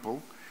our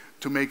people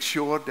to make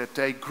sure that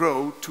they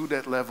grow to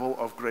that level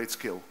of great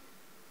skill.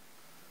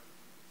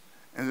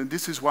 And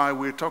this is why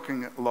we're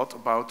talking a lot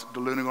about the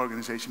learning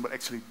organization, but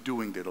actually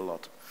doing it a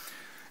lot.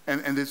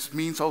 And this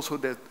means also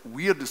that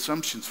weird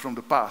assumptions from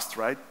the past,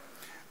 right?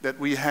 That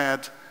we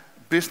had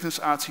business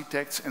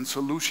architects and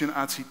solution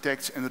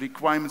architects and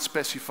requirement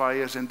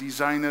specifiers and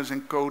designers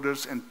and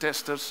coders and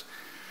testers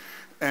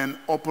and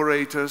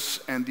operators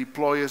and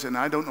deployers and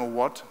I don't know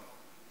what,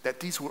 that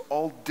these were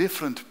all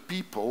different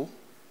people.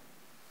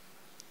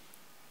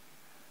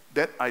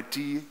 That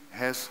IT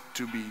has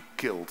to be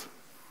killed.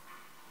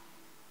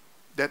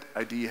 That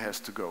idea has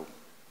to go.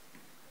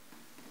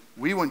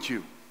 We want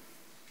you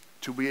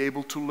to be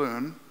able to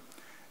learn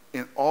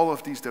in all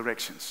of these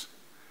directions.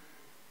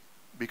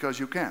 Because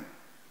you can.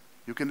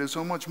 You can do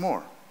so much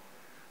more.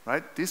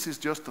 right? This is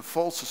just a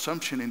false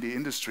assumption in the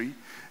industry,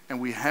 and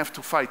we have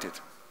to fight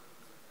it.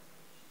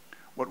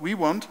 What we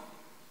want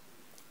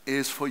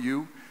is for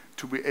you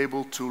to be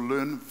able to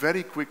learn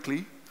very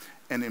quickly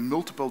and in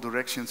multiple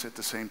directions at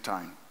the same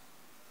time.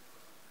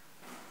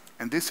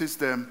 And this is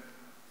the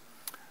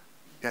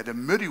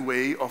muddy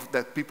way of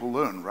that people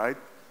learn, right?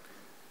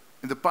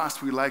 In the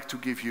past, we like to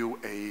give you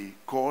a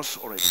course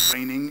or a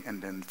training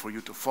and then for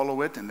you to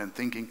follow it, and then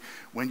thinking,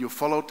 when you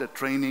followed that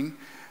training,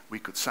 we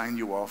could sign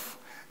you off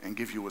and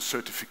give you a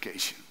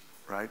certification,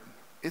 right?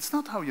 It's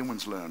not how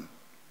humans learn.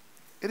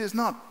 It is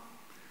not.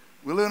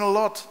 We learn a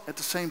lot at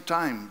the same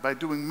time by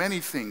doing many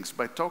things,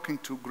 by talking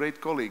to great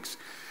colleagues,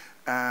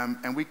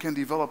 and we can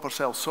develop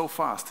ourselves so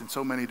fast in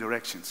so many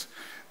directions.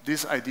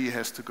 This idea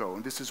has to go,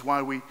 and this is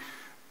why we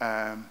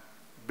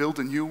built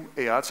a new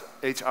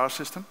HR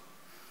system.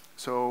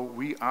 So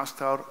we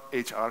asked our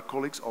HR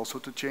colleagues also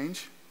to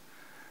change,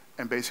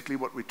 and basically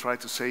what we try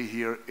to say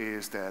here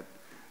is that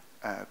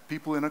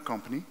people in a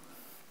company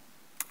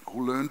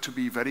who learn to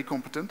be very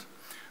competent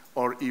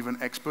or even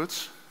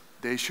experts,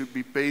 they should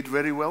be paid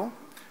very well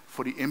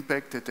for the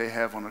impact that they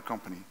have on a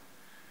company.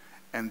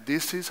 And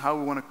this is how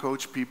we want to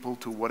coach people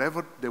to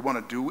whatever they want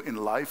to do in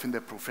life, in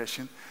their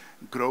profession,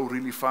 grow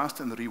really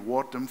fast and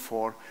reward them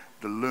for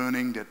the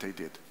learning that they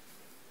did.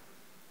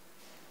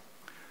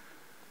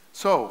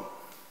 So,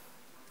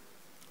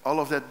 all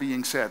of that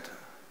being said,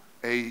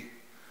 a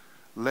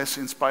less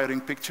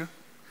inspiring picture,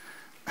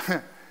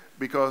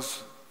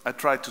 because I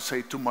tried to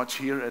say too much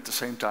here at the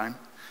same time.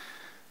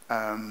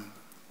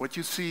 What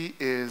you see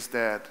is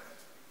that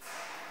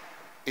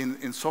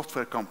in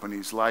software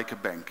companies like a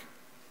bank,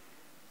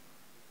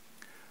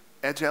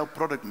 agile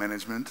product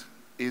management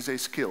is a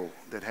skill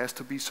that has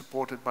to be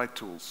supported by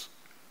tools.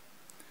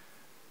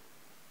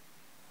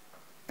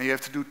 And you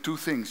have to do two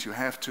things. You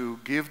have to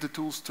give the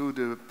tools to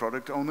the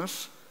product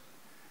owners,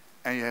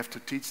 and you have to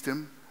teach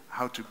them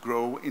how to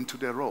grow into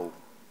their role.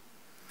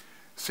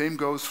 Same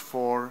goes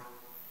for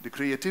the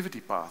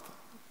creativity part,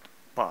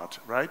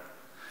 right?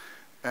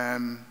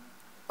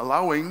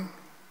 Allowing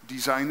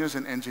designers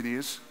and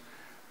engineers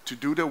to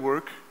do their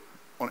work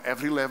on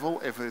every level,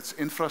 if it's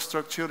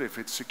infrastructure, if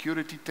it's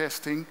security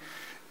testing,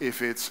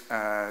 if it's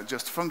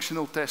just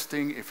functional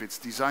testing, if it's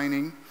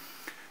designing,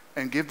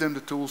 and give them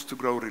the tools to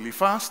grow really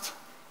fast,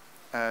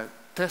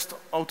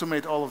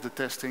 automate all of the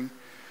testing,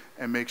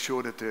 and make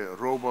sure that the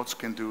robots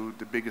can do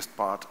the biggest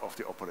part of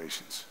the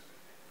operations.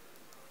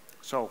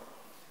 So,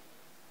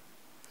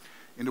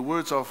 in the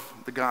words of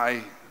the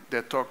guy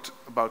that talked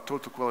about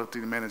total quality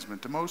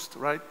management the most,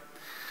 right?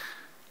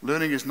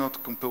 Learning is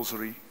not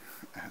compulsory,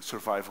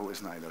 survival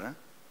is neither. Eh?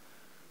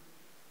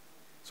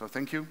 So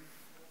thank you.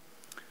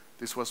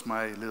 This was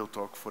my little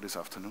talk for this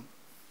afternoon.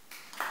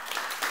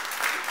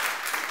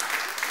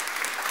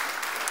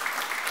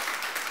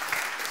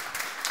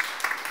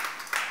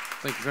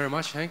 Thank you very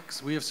much, Henk.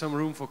 So we have some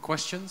room for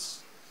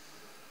questions.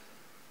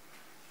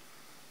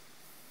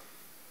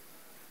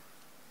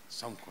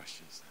 Some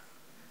questions.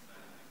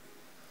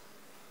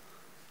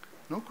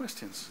 No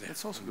questions. Yeah,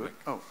 that's also good.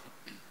 Oh.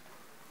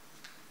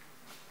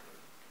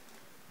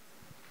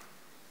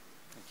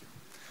 Thank you.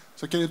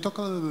 So can you talk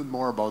a little bit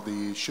more about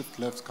the shift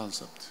left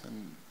concept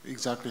and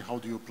exactly how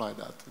do you apply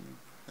that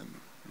in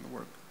the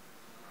work?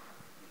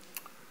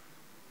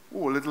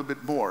 Oh, a little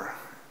bit more,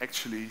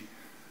 actually.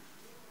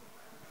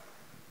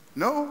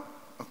 No?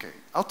 Okay.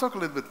 I'll talk a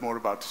little bit more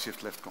about the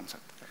shift left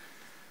concept.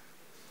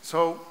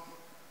 So,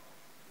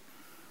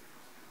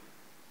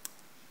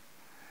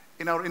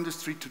 in our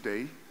industry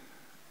today,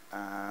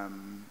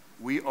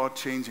 we are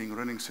changing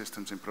running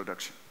systems in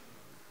production.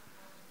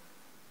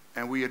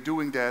 And we are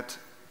doing that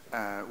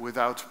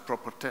without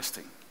proper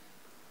testing.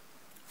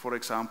 For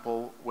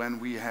example, when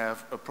we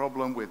have a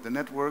problem with the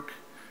network,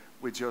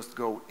 we just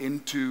go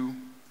into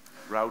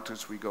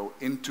routers, we go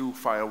into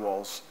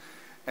firewalls,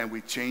 and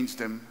we change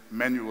them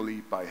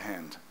manually by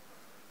hand.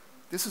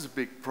 This is a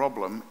big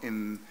problem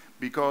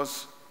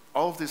because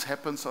all of this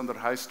happens under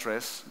high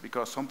stress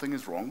because something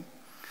is wrong.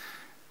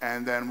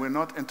 And then we're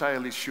not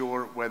entirely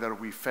sure whether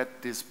we fed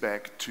this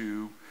back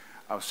to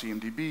our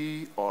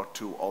CMDB or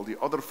to all the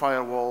other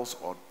firewalls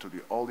or to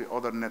all the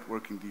other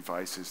networking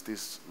devices.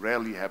 This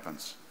rarely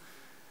happens.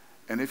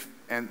 And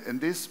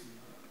this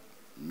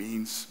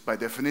means, by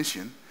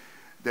definition,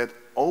 that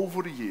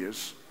over the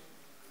years,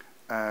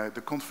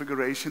 the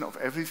configuration of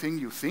everything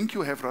you think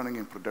you have running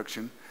in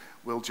production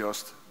will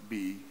just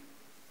be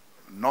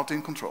not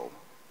in control,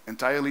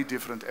 entirely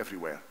different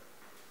everywhere.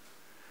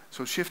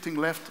 So shifting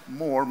left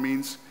more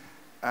means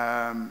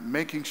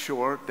making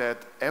sure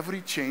that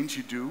every change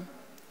you do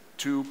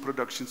to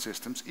production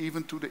systems,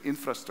 even to the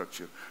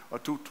infrastructure or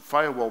to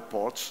firewall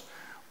ports,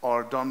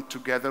 are done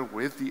together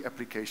with the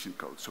application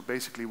code. So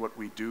basically what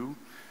we do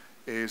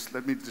is,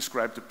 let me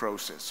describe the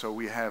process. So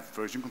we have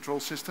version control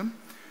system.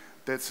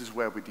 This is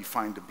where we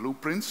define the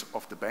blueprints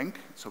of the bank.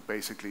 So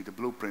basically the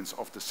blueprints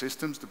of the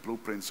systems, the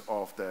blueprints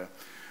of the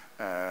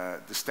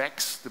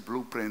stacks, the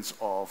blueprints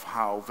of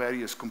how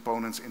various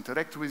components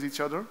interact with each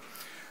other,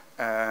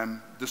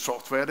 the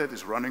software that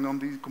is running on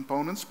these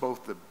components,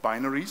 both the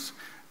binaries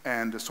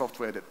and the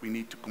software that we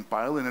need to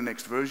compile in the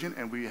next version,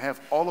 and we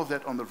have all of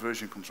that under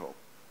version control.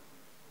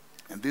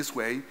 And this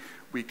way,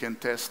 we can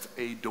test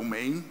a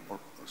domain or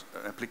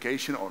an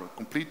application or a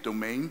complete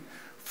domain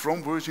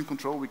from version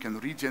control. We can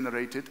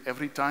regenerate it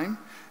every time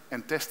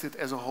and test it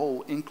as a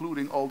whole,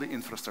 including all the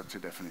infrastructure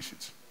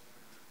definitions,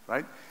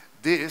 right?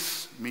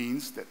 This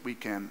means that we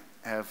can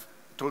have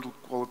total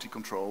quality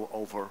control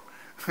over,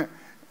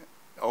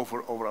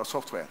 over our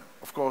software.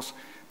 Of course,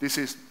 this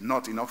is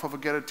not enough of a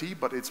guarantee,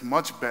 but it's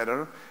much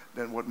better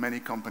than what many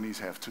companies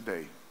have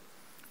today.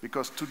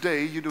 Because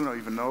today, you do not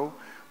even know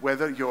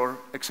whether your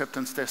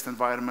acceptance test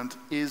environment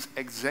is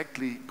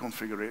exactly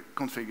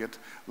configured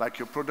like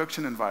your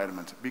production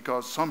environment,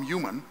 because some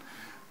human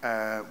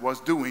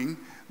was doing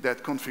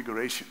that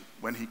configuration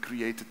when he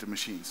created the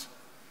machines.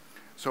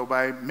 So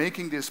by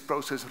making this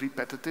process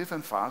repetitive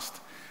and fast,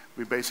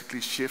 we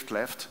basically shift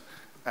left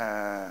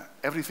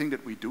everything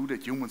that we do,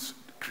 that humans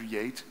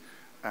create,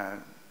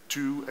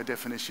 to a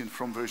definition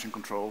from version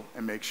control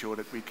and make sure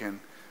that we can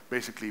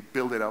basically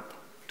build it up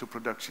to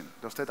production.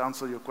 Does that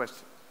answer your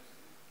question?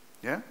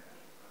 Yeah?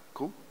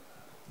 Cool.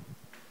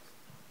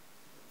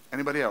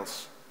 Anybody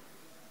else?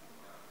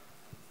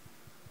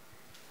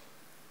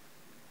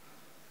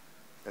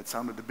 That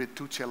sounded a bit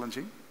too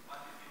challenging.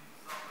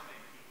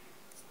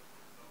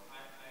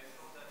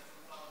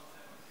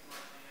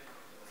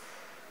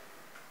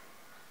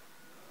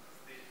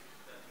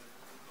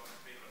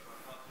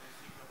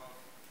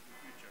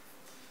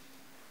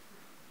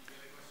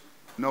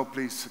 No,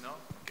 please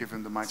give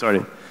him the microphone.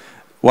 Sorry.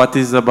 What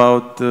is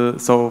about,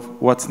 so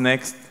what's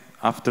next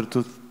after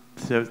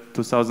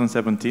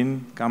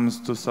 2017,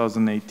 comes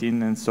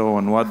 2018 and so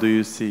on? What do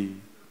you see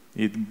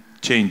it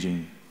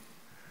changing?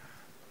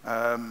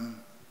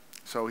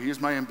 So here's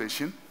my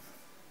ambition.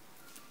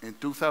 In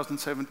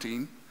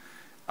 2017,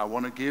 I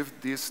want to give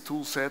this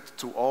tool set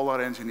to all our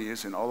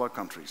engineers in all our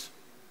countries.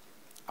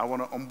 I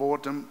want to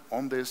onboard them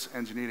on this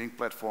engineering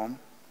platform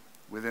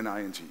within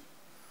ING.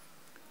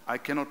 I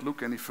cannot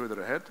look any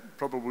further ahead.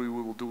 Probably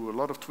we will do a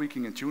lot of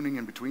tweaking and tuning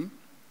in between,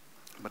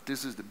 but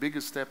this is the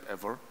biggest step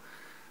ever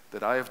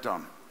that I have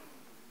done.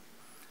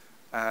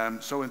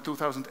 So in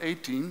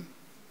 2018,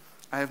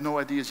 I have no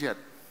ideas yet.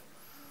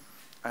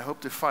 I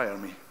hope they fire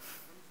me.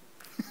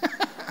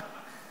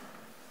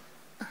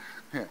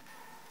 Yeah.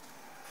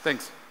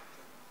 Thanks.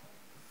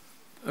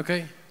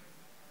 Okay.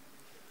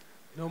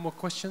 No more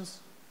questions?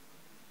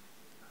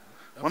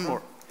 One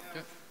more.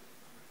 Yeah.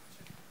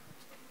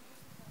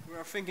 We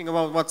are thinking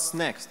about what's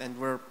next, and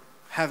we're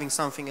having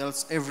something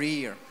else every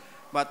year.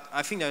 But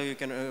I think that you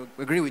can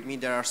agree with me,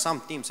 there are some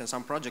teams and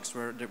some projects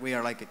where we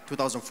are like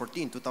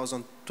 2014,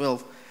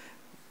 2012.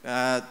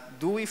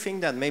 Do we think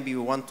that maybe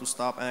we want to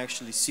stop and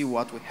actually see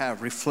what we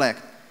have,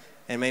 reflect,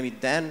 and maybe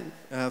then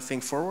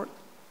think forward?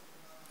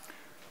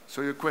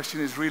 So your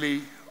question is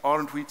really,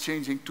 aren't we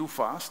changing too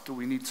fast? Do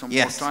we need some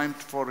more time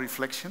for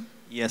reflection?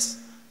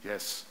 Yes.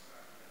 Yes.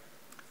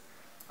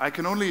 I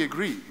can only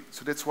agree.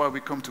 So that's why we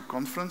come to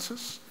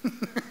conferences.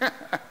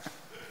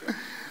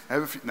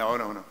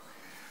 No.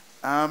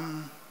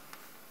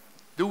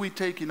 Do we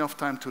take enough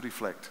time to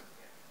reflect?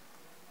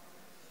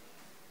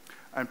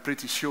 I'm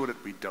pretty sure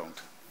that we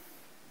don't.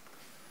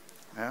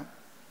 Yeah?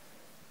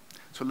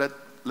 So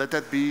let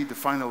that be the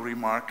final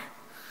remark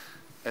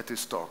at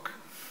this talk.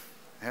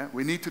 Yeah?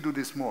 We need to do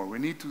this more. We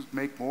need to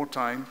make more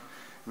time.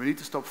 We need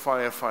to stop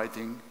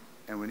firefighting,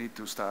 and we need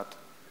to start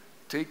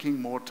taking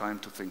more time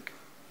to think.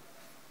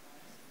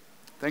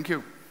 Thank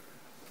you.